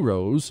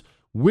Heroes,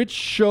 which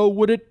show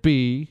would it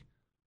be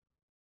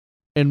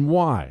and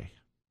why?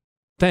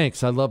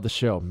 Thanks. I love the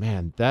show.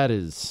 Man,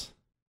 that's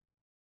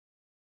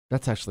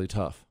actually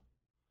tough.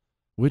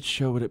 Which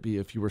show would it be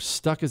if you were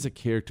stuck as a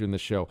character in the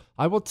show?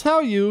 I will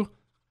tell you,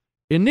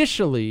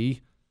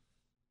 initially,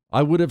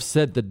 I would have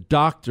said the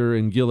doctor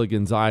in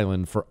Gilligan's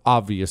Island for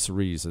obvious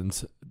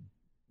reasons.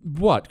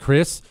 What,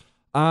 Chris?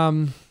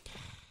 I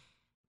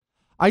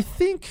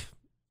think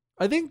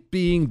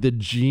being the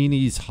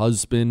genie's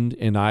husband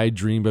in I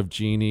Dream of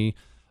Jeannie.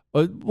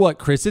 What,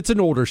 Chris? It's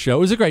an older show. It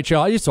was a great show.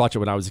 I used to watch it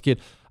when I was a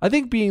kid. I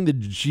think being the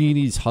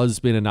genie's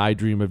husband in I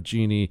Dream of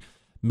Jeannie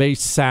may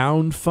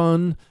sound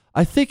fun.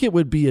 I think it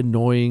would be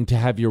annoying to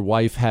have your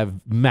wife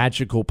have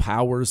magical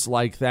powers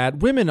like that.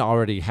 Women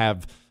already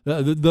have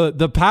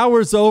the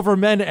powers over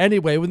men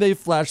anyway when they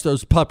flash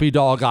those puppy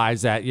dog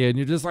eyes at you and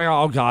you're just like,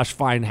 oh gosh,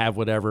 fine, have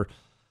whatever.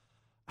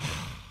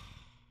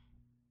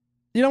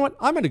 You know what?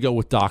 I'm going to go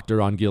with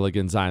Doctor on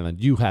Gilligan's Island.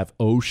 You have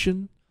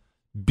ocean,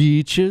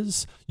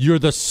 beaches. You're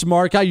the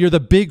smart guy. You're the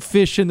big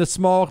fish in the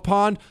small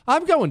pond.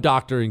 I'm going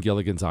Doctor in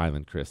Gilligan's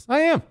Island, Chris. I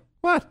am.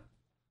 What?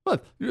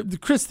 Look,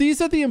 Chris,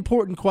 these are the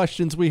important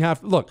questions we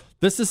have. Look,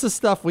 this is the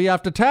stuff we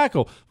have to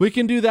tackle. We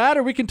can do that,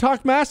 or we can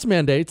talk mask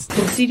mandates.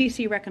 The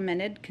CDC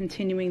recommended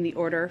continuing the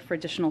order for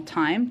additional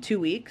time,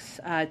 2 weeks,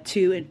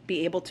 to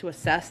be able to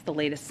assess the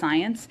latest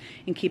science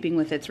in keeping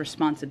with its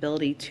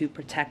responsibility to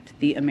protect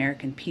the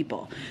American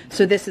people.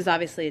 So this is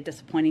obviously a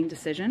disappointing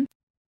decision.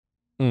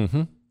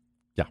 Mm-hmm.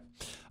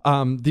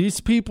 Yeah.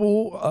 These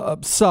people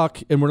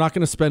suck, and we're not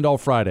going to spend all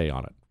Friday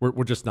on it.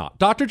 We're just not.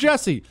 Dr.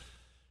 Jesse,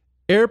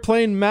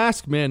 airplane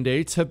mask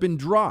mandates have been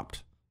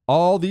dropped.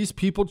 All these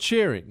people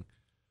cheering.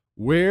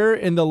 Where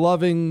in the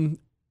loving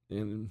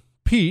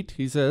Pete,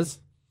 he says,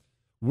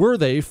 were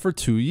they for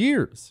 2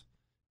 years?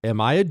 Am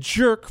I a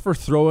jerk for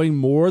throwing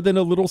more than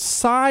a little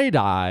side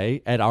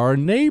eye at our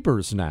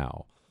neighbors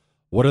now?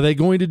 What are they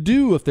going to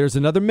do if there's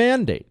another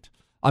mandate?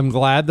 I'm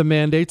glad the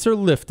mandates are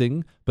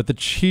lifting, but the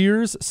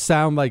cheers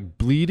sound like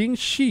bleeding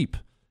sheep.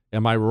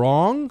 Am I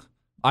wrong?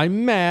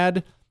 I'm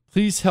mad.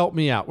 Please help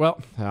me out.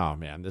 Well, oh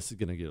man, this is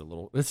gonna get a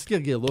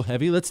little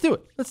heavy. Let's do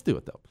it. Let's do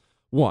it though.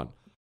 1,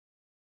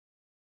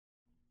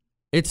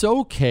 it's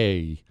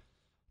okay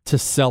to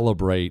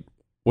celebrate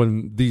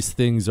when these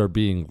things are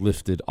being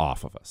lifted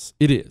off of us.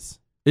 It is.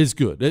 It's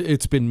good.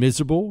 It's been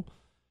miserable.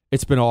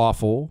 It's been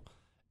awful.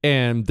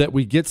 And that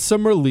we get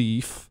some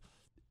relief.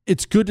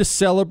 It's good to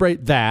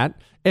celebrate that.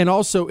 And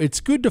also, it's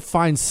good to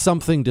find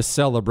something to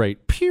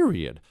celebrate,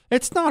 period.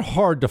 It's not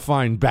hard to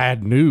find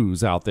bad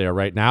news out there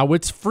right now.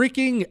 It's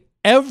freaking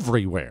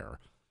everywhere.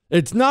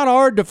 It's not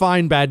hard to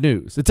find bad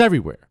news. It's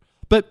everywhere.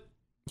 But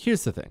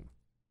here's the thing.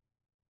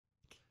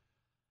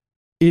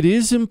 It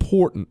is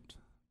important.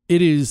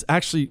 It is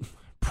actually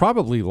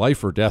probably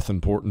life or death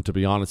important, to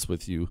be honest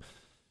with you,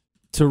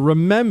 to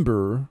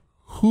remember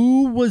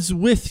who was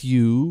with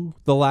you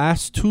the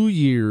last 2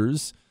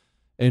 years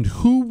and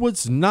who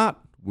was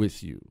not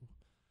with you.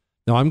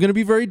 Now, I'm going to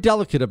be very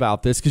delicate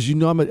about this because,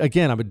 I'm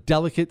a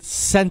delicate,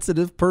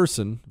 sensitive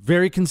person,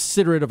 very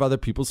considerate of other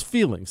people's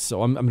feelings.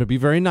 So I'm going to be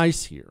very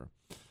nice here.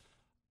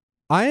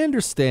 I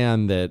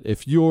understand that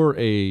if you're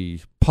a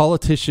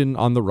politician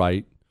on the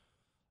right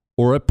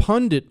or a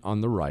pundit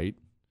on the right,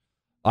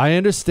 I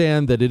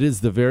understand that it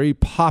is the very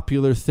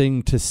popular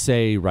thing to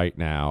say right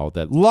now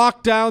that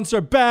lockdowns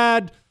are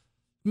bad,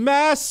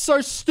 masks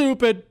are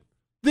stupid,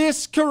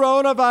 this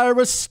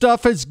coronavirus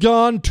stuff has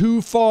gone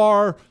too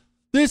far.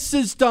 This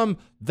is dumb.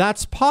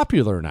 That's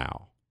popular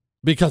now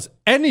because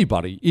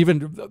anybody,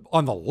 even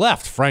on the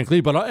left,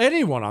 frankly, but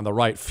anyone on the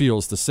right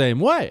feels the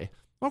same way.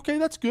 Okay,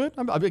 that's good.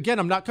 I'm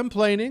not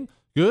complaining.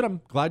 Good.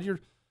 I'm glad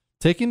you're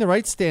taking the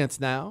right stance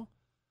now.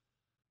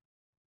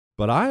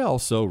 But I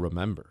also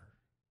remember.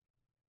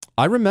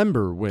 I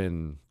remember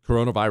when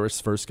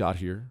coronavirus first got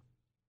here.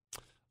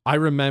 I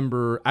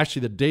remember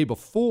actually the day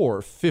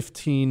before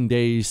 15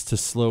 days to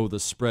slow the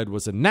spread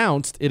was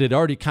announced, it had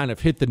already kind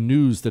of hit the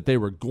news that they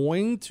were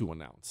going to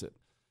announce it.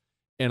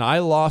 And I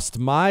lost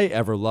my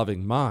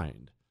ever-loving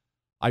mind.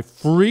 I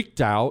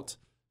freaked out.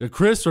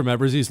 Chris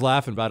remembers, he's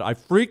laughing about it. I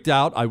freaked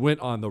out. I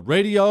went on the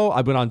radio. I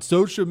went on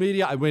social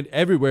media. I went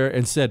everywhere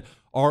and said,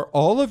 are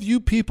all of you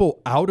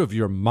people out of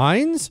your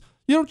minds?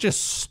 You don't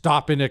just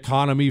stop an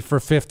economy for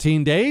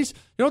 15 days.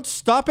 You don't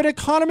stop an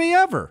economy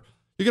ever.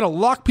 You're going to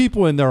lock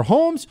people in their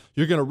homes.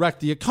 You're going to wreck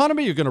the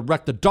economy. You're going to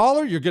wreck the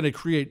dollar. You're going to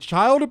create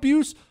child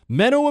abuse,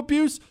 mental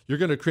abuse. You're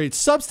going to create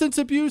substance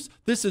abuse.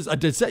 This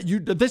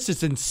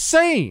is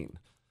insane.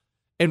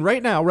 And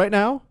right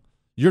now,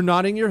 you're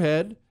nodding your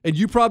head, and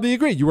you probably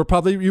agree. You were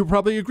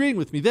probably agreeing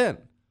with me then.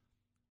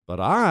 But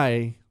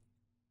I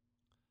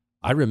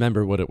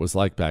remember what it was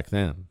like back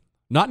then.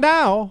 Not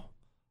now.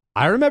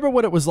 I remember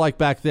what it was like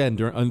back then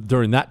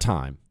during that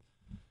time.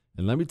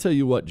 And let me tell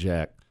you what,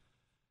 Jack.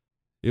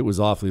 It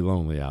was awfully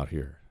lonely out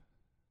here.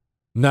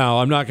 Now,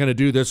 I'm not going to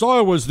do this. Oh,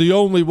 I was the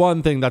only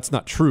one thing. That's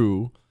not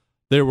true.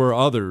 There were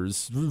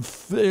others.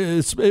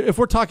 If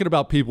we're talking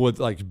about people with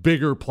like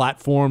bigger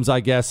platforms, I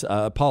guess,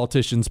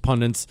 politicians,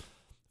 pundits,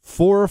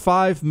 4 or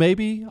 5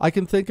 maybe I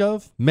can think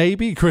of.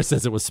 Maybe. Chris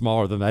says it was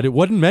smaller than that. It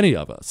wasn't many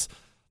of us.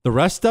 The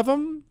rest of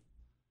them,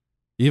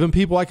 even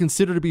people I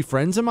consider to be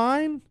friends of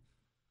mine,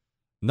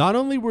 not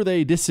only were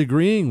they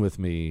disagreeing with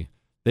me,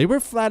 they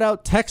were flat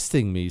out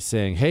texting me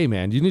saying, hey,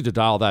 man, you need to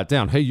dial that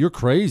down. Hey, you're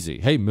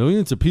crazy. Hey,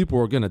 millions of people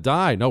are going to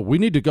die. No, we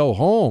need to go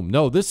home.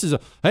 No,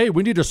 hey,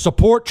 we need to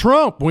support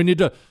Trump.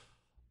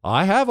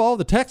 I have all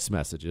the text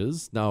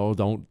messages. No,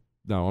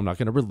 I'm not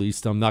going to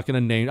release them. I'm not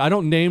going to I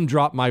don't name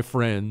drop my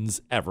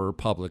friends ever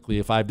publicly.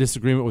 If I have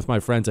disagreement with my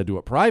friends, I do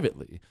it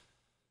privately.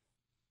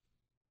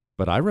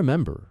 But I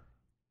remember.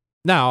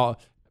 Now,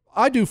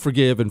 I do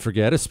forgive and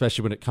forget,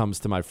 especially when it comes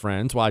to my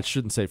friends. Well, I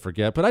shouldn't say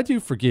forget, but I do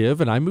forgive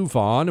and I move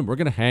on and we're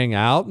going to hang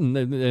out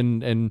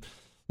and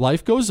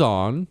life goes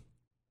on.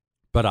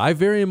 But I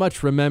very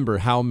much remember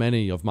how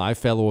many of my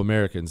fellow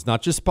Americans,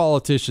 not just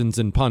politicians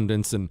and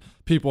pundits and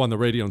people on the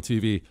radio and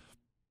TV,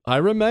 I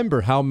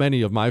remember how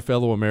many of my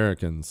fellow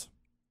Americans,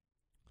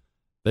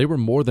 they were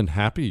more than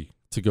happy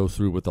to go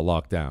through with the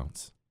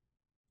lockdowns.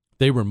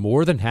 They were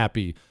more than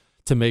happy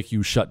to make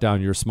you shut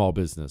down your small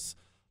business.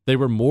 They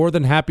were more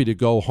than happy to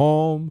go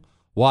home,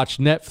 watch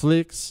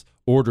Netflix,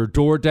 order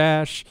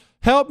DoorDash.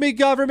 Help me,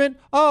 government.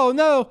 Oh,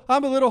 no,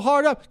 I'm a little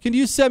hard up. Can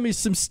you send me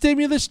some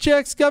stimulus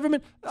checks,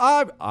 government?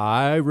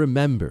 I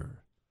remember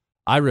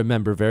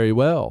very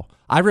well.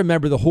 I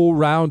remember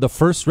the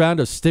first round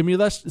of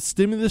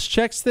stimulus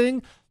checks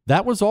thing.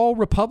 That was all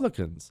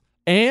Republicans.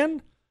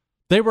 And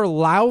they were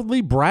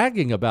loudly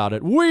bragging about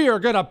it. We are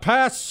going to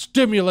pass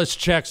stimulus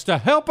checks to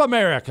help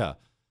America.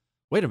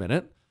 Wait a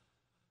minute.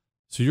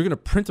 So you're going to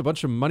print a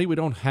bunch of money we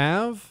don't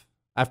have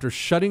after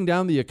shutting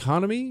down the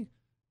economy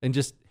and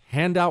just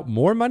hand out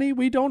more money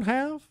we don't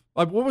have?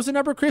 What was the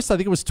number, Chris? I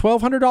think it was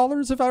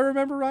 $1,200 if I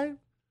remember right.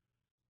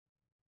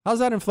 How's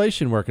that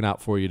inflation working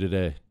out for you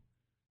today?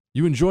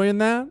 You enjoying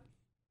that?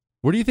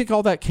 Where do you think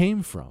all that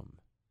came from?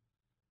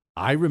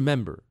 I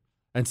remember.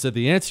 And so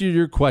the answer to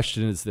your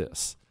question is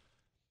this.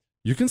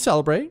 You can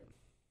celebrate.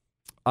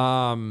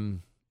 I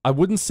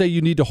wouldn't say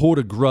you need to hold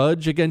a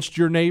grudge against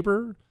your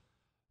neighbor,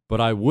 but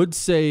I would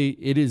say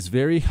it is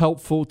very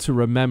helpful to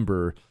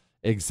remember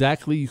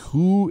exactly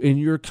who in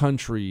your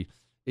country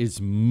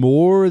is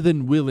more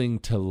than willing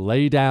to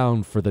lay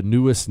down for the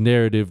newest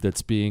narrative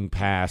that's being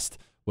passed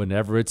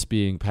whenever it's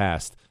being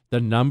passed. The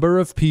number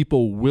of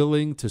people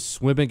willing to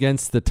swim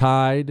against the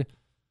tide,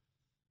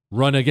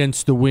 run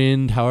against the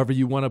wind, however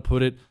you want to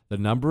put it, the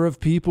number of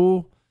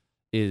people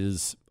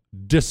is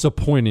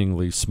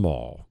disappointingly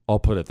small. I'll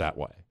put it that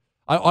way.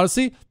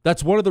 Honestly,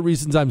 that's one of the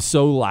reasons I'm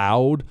so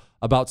loud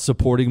about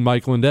supporting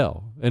Mike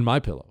Lindell and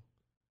MyPillow.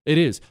 It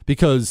is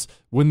because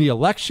when the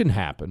election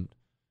happened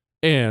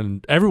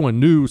and everyone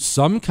knew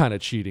some kind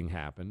of cheating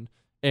happened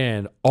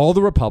and all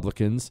the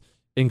Republicans,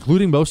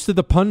 including most of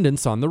the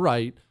pundits on the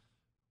right,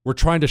 were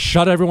trying to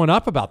shut everyone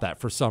up about that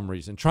for some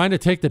reason, trying to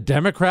take the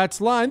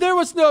Democrats' line. There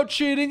was no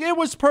cheating. It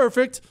was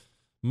perfect.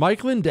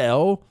 Mike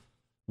Lindell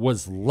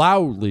was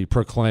loudly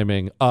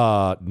proclaiming,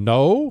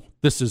 no,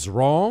 this is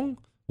wrong.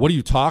 What are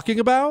you talking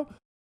about?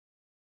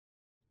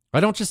 I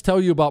don't just tell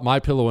you about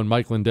MyPillow and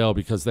Mike Lindell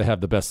because they have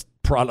the best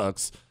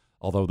products,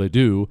 although they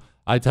do.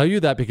 I tell you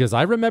that because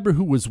I remember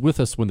who was with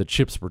us when the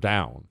chips were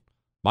down.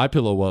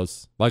 MyPillow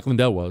was, Mike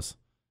Lindell was,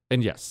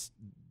 and yes,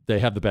 they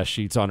have the best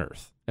sheets on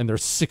earth. And they're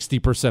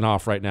 60%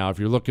 off right now if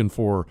you're looking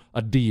for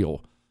a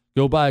deal.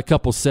 Go buy a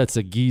couple sets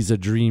of Giza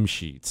Dream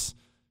Sheets.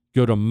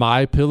 Go to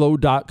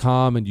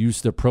mypillow.com and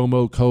use the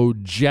promo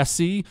code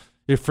Jesse,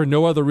 if for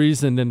no other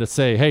reason than to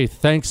say, hey,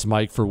 thanks,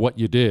 Mike, for what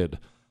you did.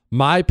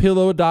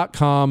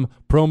 mypillow.com,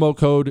 promo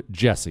code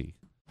Jesse.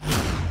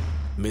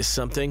 Miss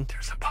something?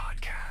 There's a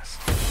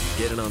podcast.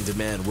 Get it on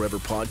demand wherever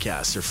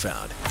podcasts are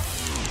found.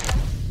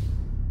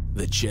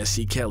 The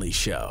Jesse Kelly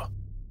Show.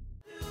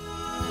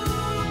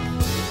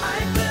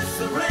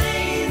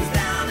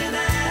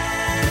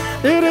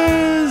 It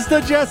is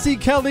the Jesse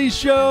Kelly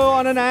Show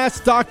on an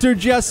Ask Dr.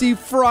 Jesse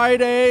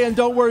Friday. And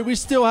don't worry, we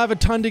still have a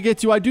ton to get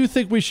to. I do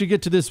think we should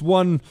get to this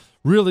one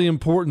really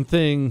important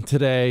thing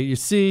today. You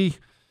see,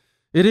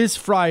 it is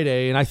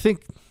Friday, and I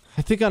think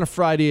on a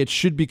Friday it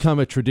should become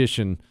a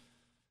tradition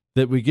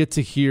that we get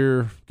to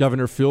hear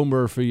Governor Phil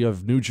Murphy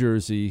of New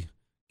Jersey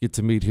get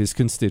to meet his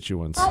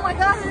constituents. Oh my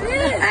God, it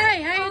is!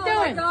 Hey, how you doing?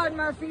 Oh my God,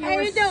 Murphy, How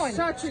you doing?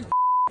 Such a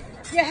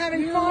You're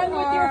having fun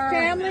with your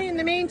family. In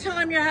the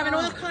meantime, you're having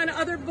all kind of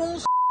other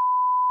bullshit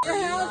at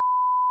your house.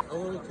 A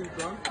little too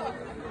drunk?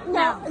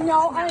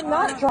 No, I'm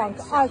not drunk.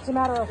 As a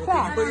matter of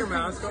fact. Put your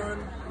mask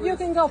on. You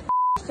can go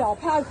yourself.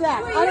 How's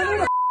that? Well, I don't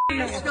need a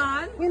mask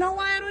on. You know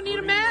why I don't need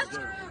a mask?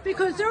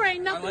 Because there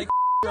ain't nothing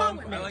wrong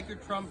with me. I like your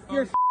Trump.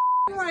 You're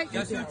right.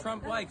 Guess who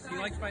Trump likes? He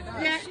likes my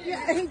dad.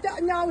 Yeah.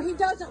 No, he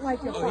doesn't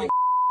like your face.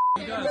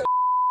 He does.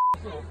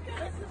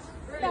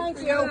 Thank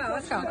you.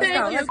 Let's go.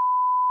 Thank you.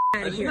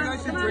 I think you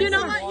guys should drink You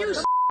know some what? water.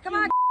 Come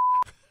on.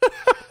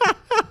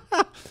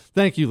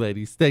 Thank you,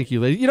 ladies. Thank you,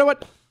 ladies. You know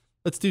what?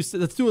 Let's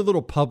do a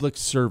little public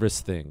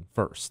service thing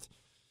first.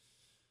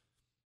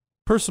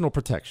 Personal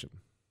protection.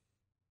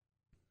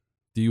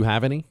 Do you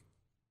have any?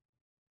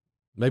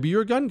 Maybe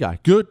you're a gun guy.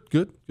 Good.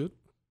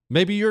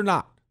 Maybe you're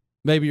not.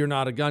 Maybe you're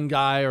not a gun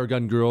guy or a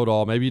gun girl at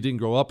all. Maybe you didn't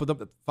grow up with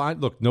them. Fine.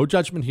 Look, no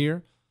judgment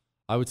here.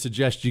 I would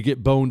suggest you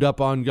get boned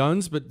up on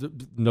guns, but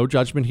no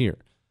judgment here.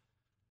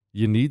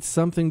 You need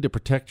something to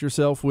protect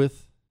yourself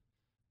with?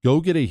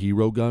 Go get a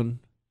hero gun.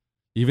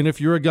 Even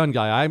if you're a gun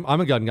guy, I'm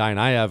a gun guy, and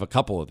I have a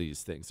couple of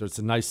these things. So it's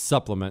a nice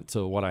supplement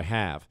to what I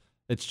have.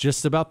 It's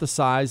just about the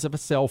size of a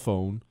cell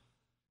phone.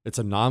 It's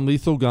a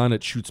non-lethal gun.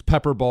 It shoots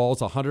pepper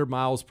balls 100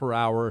 miles per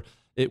hour.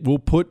 It will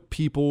put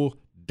people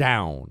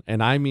down,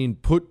 and I mean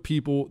put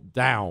people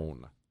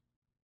down.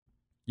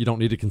 You don't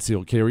need a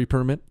concealed carry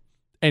permit.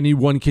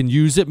 Anyone can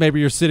use it. Maybe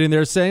you're sitting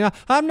there saying,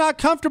 I'm not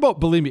comfortable.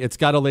 Believe me, it's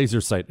got a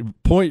laser sight.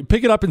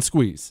 Pick it up and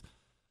squeeze.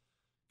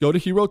 Go to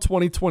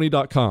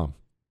hero2020.com.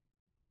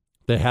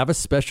 They have a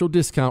special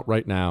discount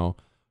right now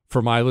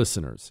for my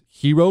listeners.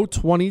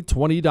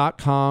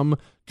 Hero2020.com,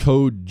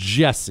 code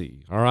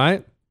Jesse. All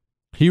right?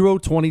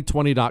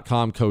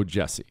 Hero2020.com, code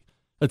Jesse.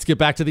 Let's get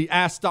back to the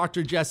Ask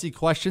Dr. Jesse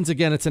questions.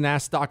 Again, it's an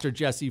Ask Dr.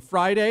 Jesse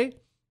Friday.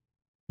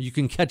 You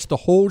can catch the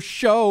whole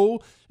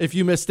show if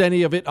you missed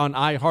any of it on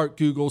iHeart,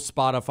 Google,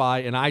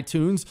 Spotify, and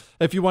iTunes.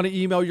 If you want to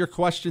email your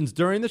questions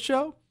during the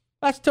show,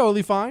 That's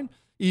totally fine.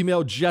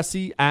 Email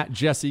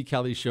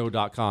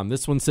jesse@jessekellyshow.com.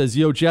 This one says,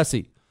 yo,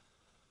 Jesse,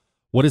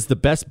 what is the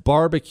best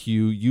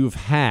barbecue you've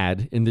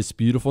had in this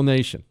beautiful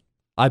nation?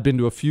 I've been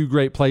to a few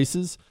great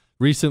places.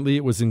 Recently,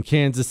 it was in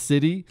Kansas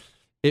City.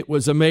 It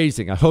was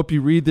amazing. I hope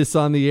you read this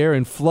on the air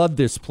and flood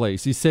this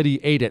place. He said he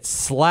ate at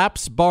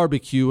Slaps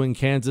Barbecue in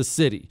Kansas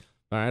City.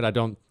 All right, I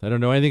don't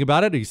know anything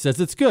about it. He says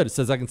it's good. It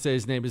says I can say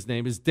his name. His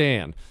name is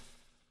Dan.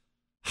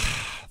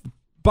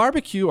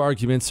 Barbecue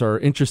arguments are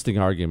interesting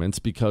arguments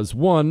because,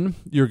 one,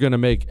 you're going to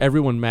make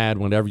everyone mad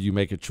whenever you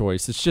make a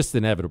choice. It's just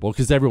inevitable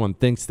because everyone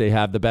thinks they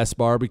have the best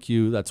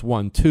barbecue. That's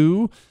one.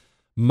 Two,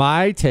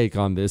 my take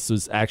on this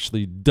was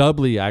actually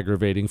doubly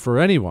aggravating for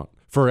everyone.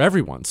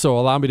 So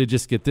allow me to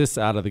just get this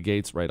out of the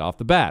gates right off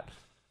the bat.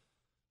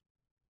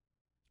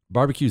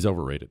 Barbecue's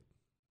overrated.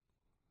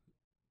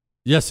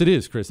 Yes, it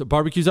is, Chris.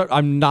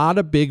 I'm not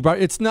a big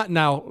it's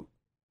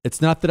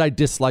not that I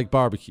dislike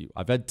barbecue.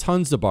 I've had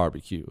tons of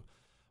barbecue.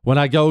 When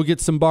I go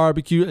get some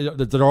barbecue,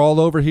 they're all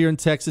over here in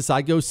Texas,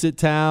 I go sit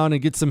down and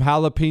get some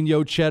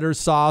jalapeno cheddar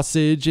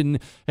sausage, and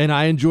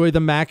I enjoy the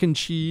mac and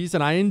cheese,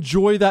 and I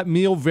enjoy that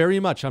meal very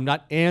much. I'm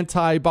not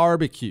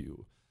anti-barbecue.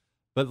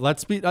 But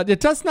it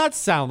does not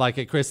sound like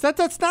it, Chris.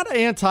 That's not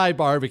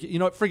anti-barbecue. You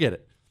know what? Forget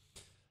it.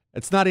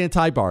 It's not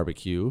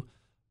anti-barbecue.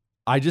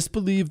 I just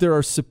believe there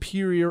are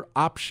superior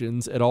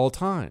options at all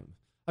times.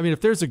 I mean,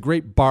 if there's a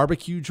great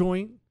barbecue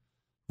joint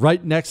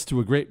right next to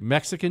a great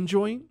Mexican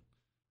joint,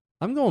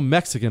 I'm going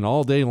Mexican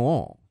all day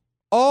long.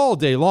 All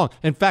day long.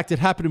 In fact, it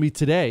happened to me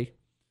today,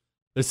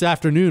 this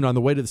afternoon on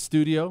the way to the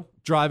studio,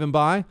 driving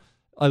by.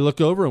 I look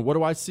over and what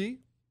do I see?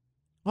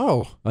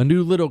 Oh, a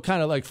new little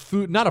kind of like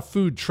food, not a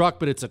food truck,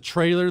 but it's a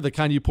trailer, the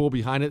kind you pull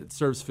behind it that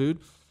serves food.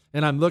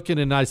 And I'm looking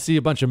and I see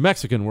a bunch of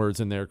Mexican words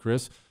in there,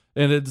 Chris.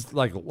 And it's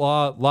like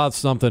law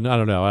something. I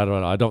don't know.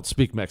 I don't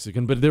speak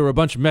Mexican, but there were a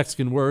bunch of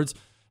Mexican words.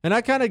 And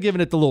I kind of giving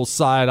it the little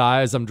side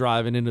eye as I'm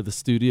driving into the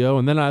studio.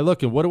 And then I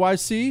look and what do I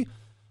see?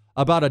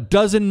 About a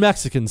dozen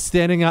Mexicans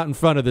standing out in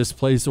front of this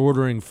place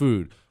ordering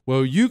food.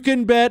 Well, you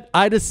can bet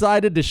I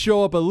decided to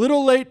show up a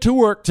little late to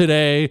work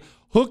today,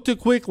 hooked a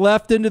quick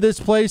left into this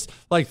place,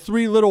 like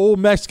 3 little old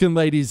Mexican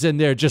ladies in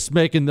there just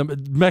making the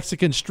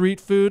Mexican street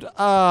food.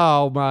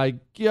 Oh, my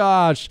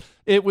gosh.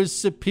 It was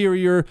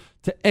superior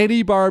to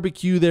any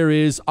barbecue there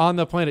is on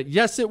the planet.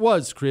 Yes, it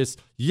was, Chris.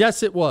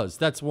 Yes, it was.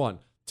 That's one.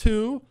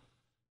 2,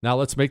 now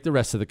let's make the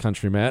rest of the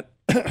country, Matt.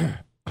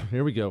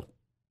 Here we go.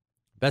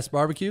 Best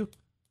barbecue?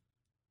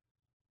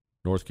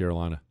 North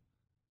Carolina.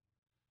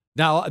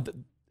 Now,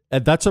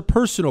 that's a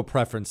personal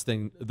preference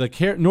thing.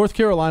 The North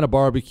Carolina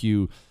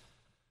barbecue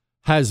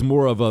has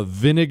more of a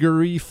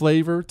vinegary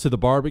flavor to the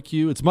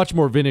barbecue. It's much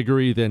more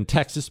vinegary than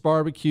Texas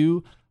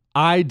barbecue.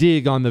 I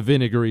dig on the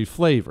vinegary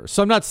flavor.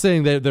 So I'm not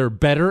saying that they're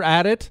better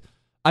at it.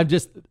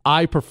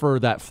 I prefer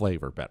that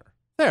flavor better.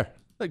 There.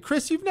 Like,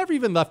 Chris, you've never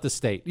even left the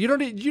state.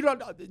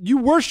 You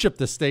worship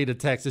the state of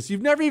Texas.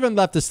 You've never even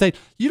left the state.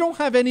 You don't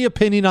have any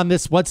opinion on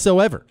this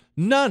whatsoever.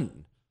 None.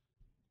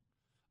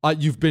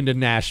 You've been to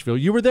Nashville.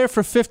 You were there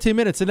for 15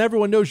 minutes, and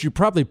everyone knows you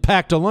probably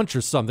packed a lunch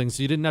or something,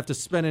 so you didn't have to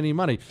spend any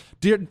money.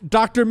 Dear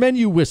Dr.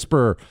 Menu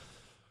Whisperer,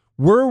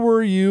 where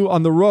were you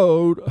on the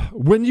road?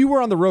 When you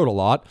were on the road a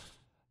lot,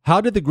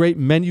 how did the great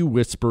Menu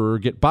Whisperer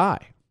get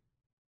by?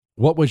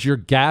 What was your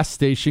gas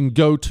station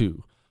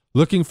go-to?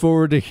 Looking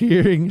forward to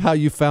hearing how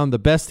you found the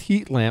best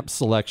heat lamp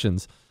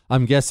selections.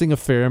 I'm guessing a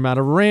fair amount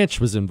of ranch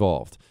was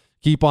involved.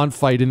 Keep on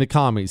fighting the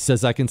commies.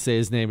 Says I can say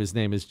his name. His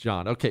name is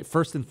John. Okay,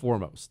 first and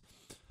foremost,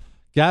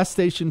 gas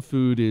station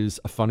food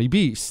is a funny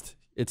beast.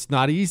 It's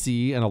not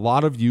easy, and a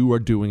lot of you are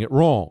doing it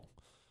wrong.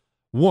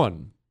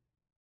 1,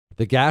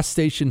 the gas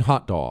station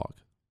hot dog.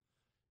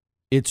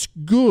 It's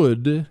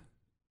good.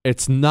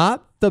 It's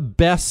not the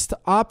best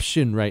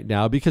option right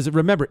now because,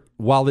 remember,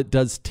 while it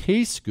does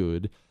taste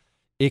good,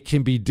 it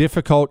can be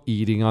difficult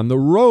eating on the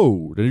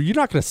road. You're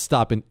not going to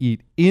stop and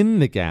eat in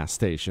the gas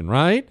station,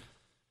 right?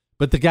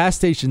 But the gas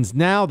stations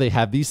now, they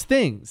have these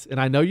things,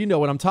 and I know you know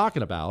what I'm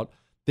talking about.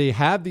 They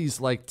have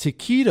these like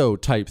taquito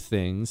type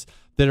things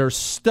that are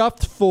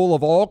stuffed full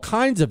of all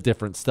kinds of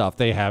different stuff.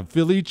 They have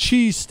Philly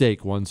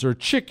cheesesteak ones or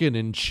chicken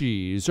and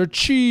cheese or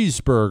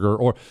cheeseburger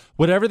or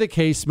whatever the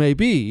case may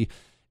be.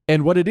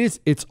 And what it is,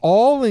 it's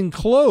all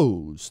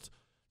enclosed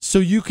so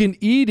you can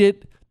eat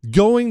it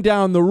going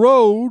down the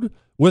road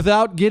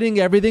without getting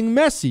everything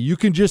messy. You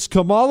can just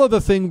all of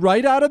the thing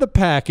right out of the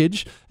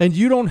package and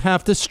you don't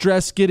have to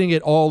stress getting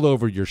it all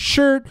over your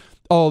shirt,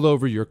 all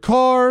over your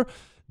car.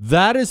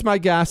 That is my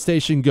gas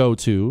station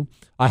go-to.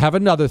 I have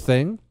another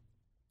thing.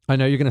 I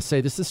know you're going to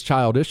say this is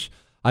childish.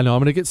 I know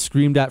I'm going to get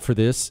screamed at for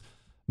this.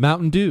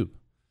 Mountain Dew.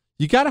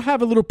 You got to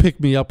have a little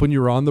pick-me-up when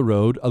you're on the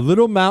road. A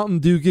little Mountain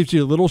Dew gives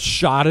you a little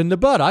shot in the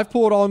butt. I've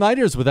pulled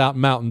all-nighters without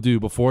Mountain Dew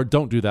before.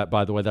 Don't do that,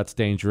 by the way. That's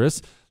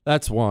dangerous.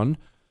 That's one.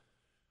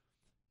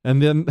 And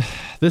then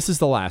this is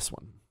the last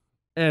one.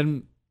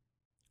 And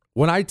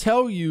when I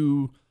tell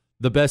you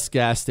the best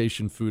gas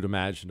station food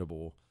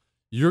imaginable,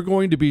 you're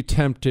going to be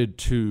tempted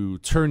to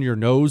turn your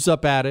nose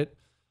up at it.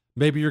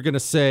 Maybe you're going to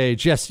say,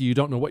 Jesse, you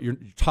don't know what you're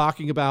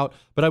talking about.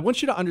 But I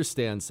want you to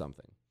understand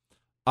something.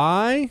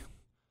 I'm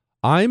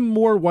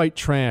more white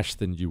trash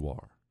than you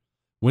are.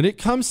 When it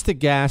comes to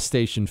gas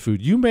station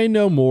food, you may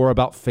know more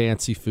about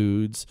fancy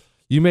foods.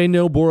 You may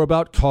know more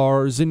about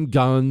cars and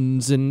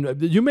guns,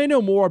 and you may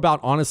know more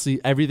about,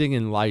 honestly, everything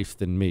in life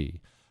than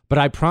me. But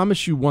I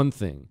promise you one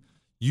thing.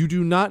 You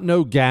do not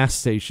know gas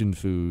station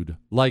food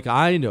like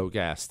I know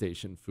gas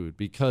station food,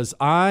 because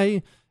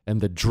I am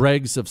the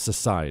dregs of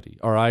society,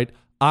 all right?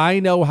 I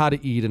know how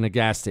to eat in a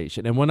gas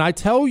station. And when I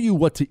tell you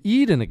what to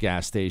eat in a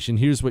gas station,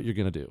 here's what you're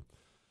going to do.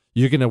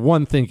 You're going to,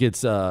 one, think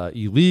it's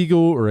illegal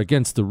or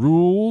against the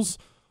rules,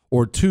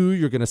 or two,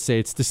 you're going to say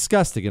it's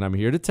disgusting. And I'm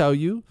here to tell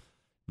you,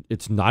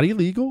 it's not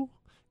illegal.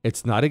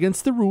 It's not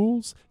against the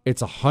rules.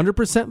 It's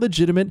 100%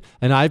 legitimate.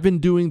 And I've been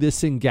doing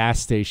this in gas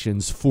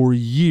stations for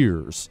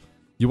years.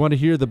 You want to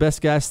hear the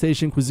best gas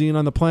station cuisine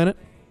on the planet?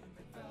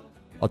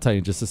 I'll tell you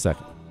in just a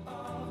second.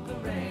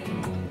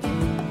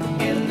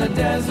 In the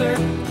desert.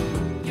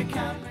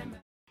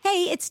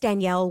 Hey, it's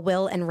Danielle,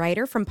 Will, and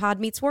Ryder from Pod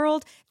Meets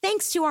World.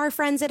 Thanks to our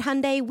friends at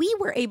Hyundai, we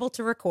were able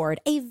to record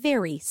a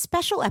very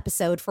special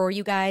episode for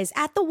you guys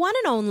at the one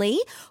and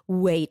only,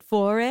 wait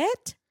for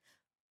it,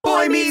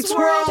 Boy Meets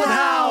World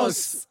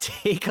House!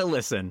 Take a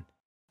listen.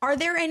 Are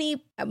there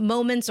any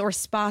moments or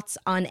spots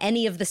on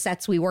any of the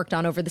sets we worked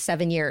on over the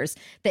 7 years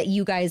that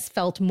you guys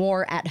felt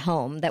more at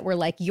home, that were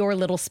like your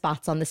little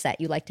spots on the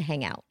set you like to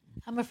hang out?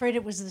 I'm afraid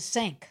it was the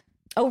sink.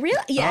 Oh,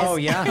 really? Yes. Oh,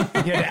 yeah.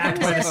 You had to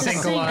act by the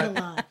sink a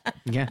lot.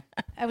 Yeah.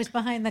 I was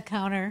behind the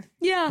counter.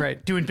 Yeah.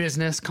 Right. Doing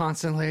business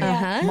constantly.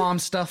 Uh-huh. Mom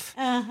stuff.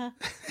 And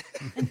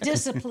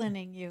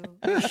disciplining you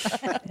in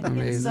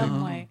Amazing.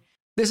 some way.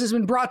 This has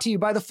been brought to you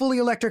by the fully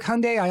electric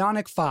Hyundai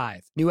Ioniq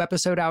 5. New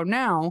episode out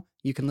now.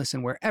 You can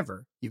listen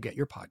wherever you get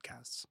your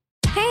podcasts.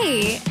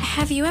 Hey,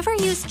 have you ever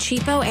used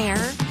Cheapo Air?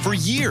 For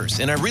years,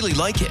 and I really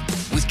like it.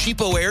 With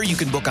Cheapo Air, you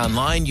can book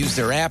online, use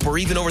their app, or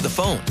even over the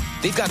phone.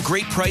 They've got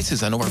great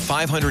prices on over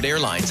 500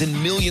 airlines and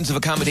millions of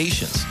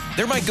accommodations.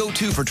 They're my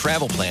go-to for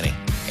travel planning.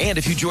 And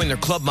if you join their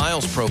Club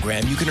Miles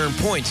program, you can earn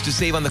points to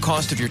save on the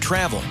cost of your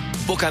travel.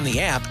 Book on the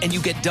app, and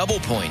you get double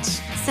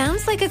points.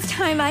 Sounds like it's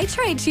time I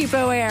tried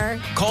Cheapo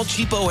Air. Call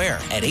Cheapo Air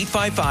at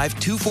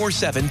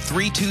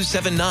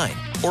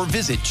 855-247-3279 or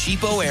visit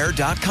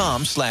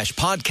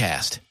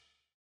cheapoair.com/podcast.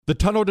 The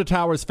Tunnel to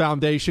Towers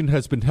Foundation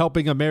has been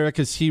helping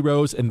America's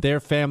heroes and their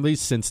families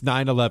since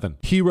 9/11.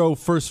 Hero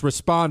first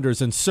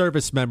responders and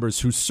service members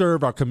who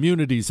serve our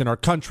communities and our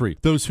country.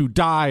 Those who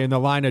die in the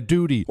line of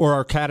duty or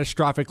are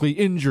catastrophically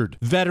injured.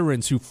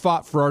 Veterans who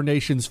fought for our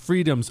nation's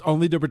freedoms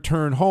only to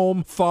return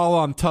home, fall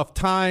on tough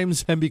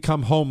times, and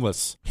become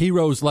homeless.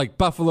 Heroes like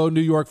Buffalo,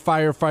 New York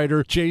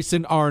firefighter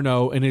Jason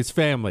Arno and his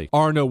family.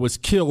 Arno was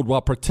killed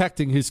while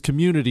protecting his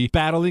community,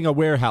 battling a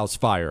warehouse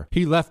fire.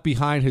 He left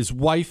behind his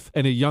wife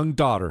and a young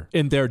daughter.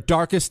 In their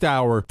darkest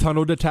hour,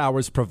 Tunnel to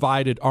Towers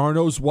provided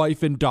Arno's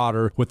wife and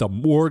daughter with a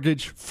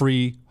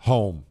mortgage-free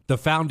home. The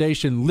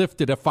foundation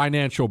lifted a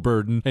financial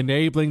burden,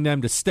 enabling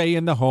them to stay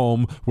in the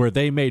home where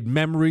they made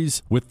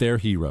memories with their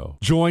hero.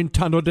 Join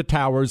Tunnel to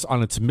Towers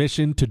on its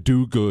mission to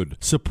do good.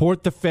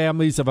 Support the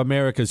families of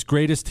America's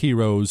greatest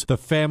heroes, the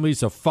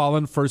families of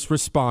fallen first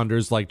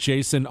responders like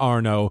Jason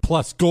Arno,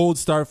 plus Gold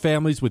Star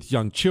families with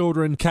young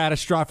children,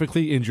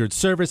 catastrophically injured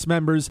service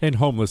members, and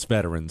homeless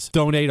veterans.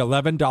 Donate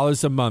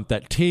 $11 a month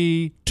at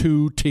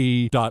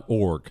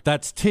T2T.org.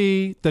 That's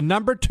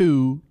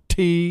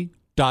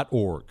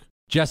T2T.org.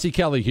 Jesse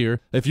Kelly here.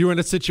 If you're in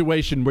a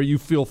situation where you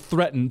feel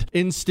threatened,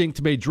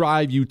 instinct may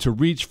drive you to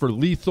reach for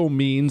lethal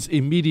means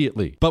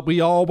immediately. But we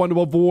all want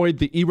to avoid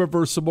the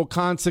irreversible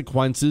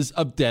consequences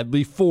of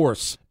deadly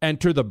force.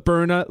 Enter the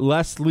Byrna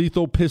less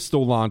lethal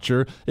pistol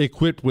launcher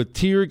equipped with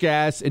tear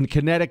gas and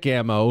kinetic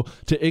ammo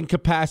to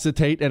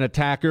incapacitate an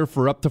attacker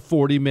for up to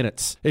 40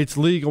 minutes. It's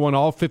legal in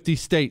all 50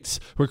 states,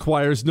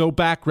 requires no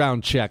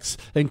background checks,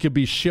 and can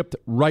be shipped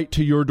right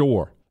to your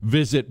door.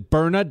 Visit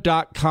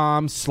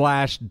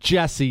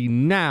Byrna.com/Jesse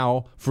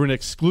now for an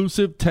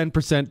exclusive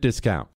 10% discount.